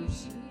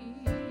factors,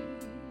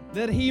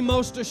 that He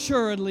most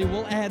assuredly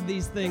will add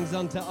these things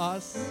unto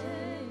us.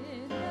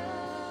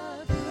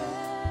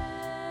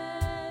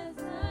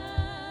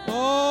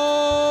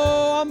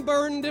 Oh, I'm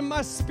burdened in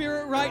my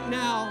spirit right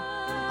now.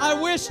 I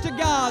wish to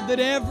God that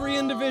every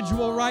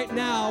individual right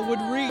now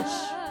would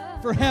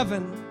reach for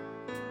heaven.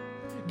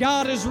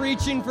 God is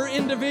reaching for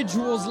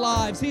individuals'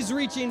 lives. He's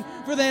reaching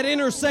for that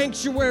inner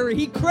sanctuary.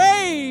 He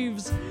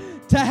craves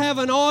to have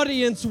an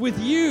audience with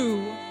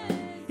you.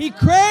 He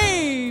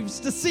craves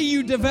to see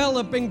you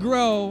develop and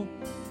grow.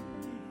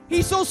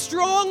 He so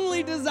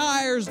strongly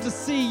desires to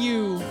see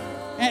you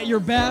at your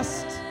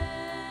best,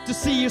 to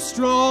see you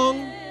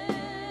strong,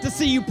 to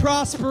see you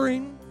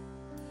prospering,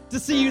 to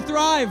see you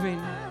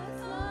thriving.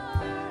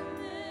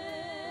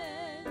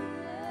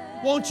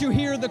 Won't you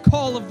hear the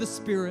call of the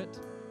Spirit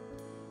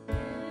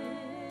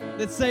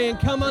that's saying,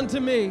 come unto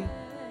me.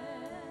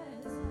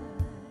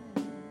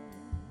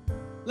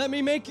 Let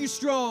me make you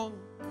strong.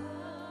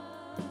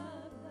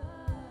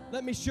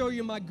 Let me show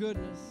you my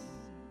goodness.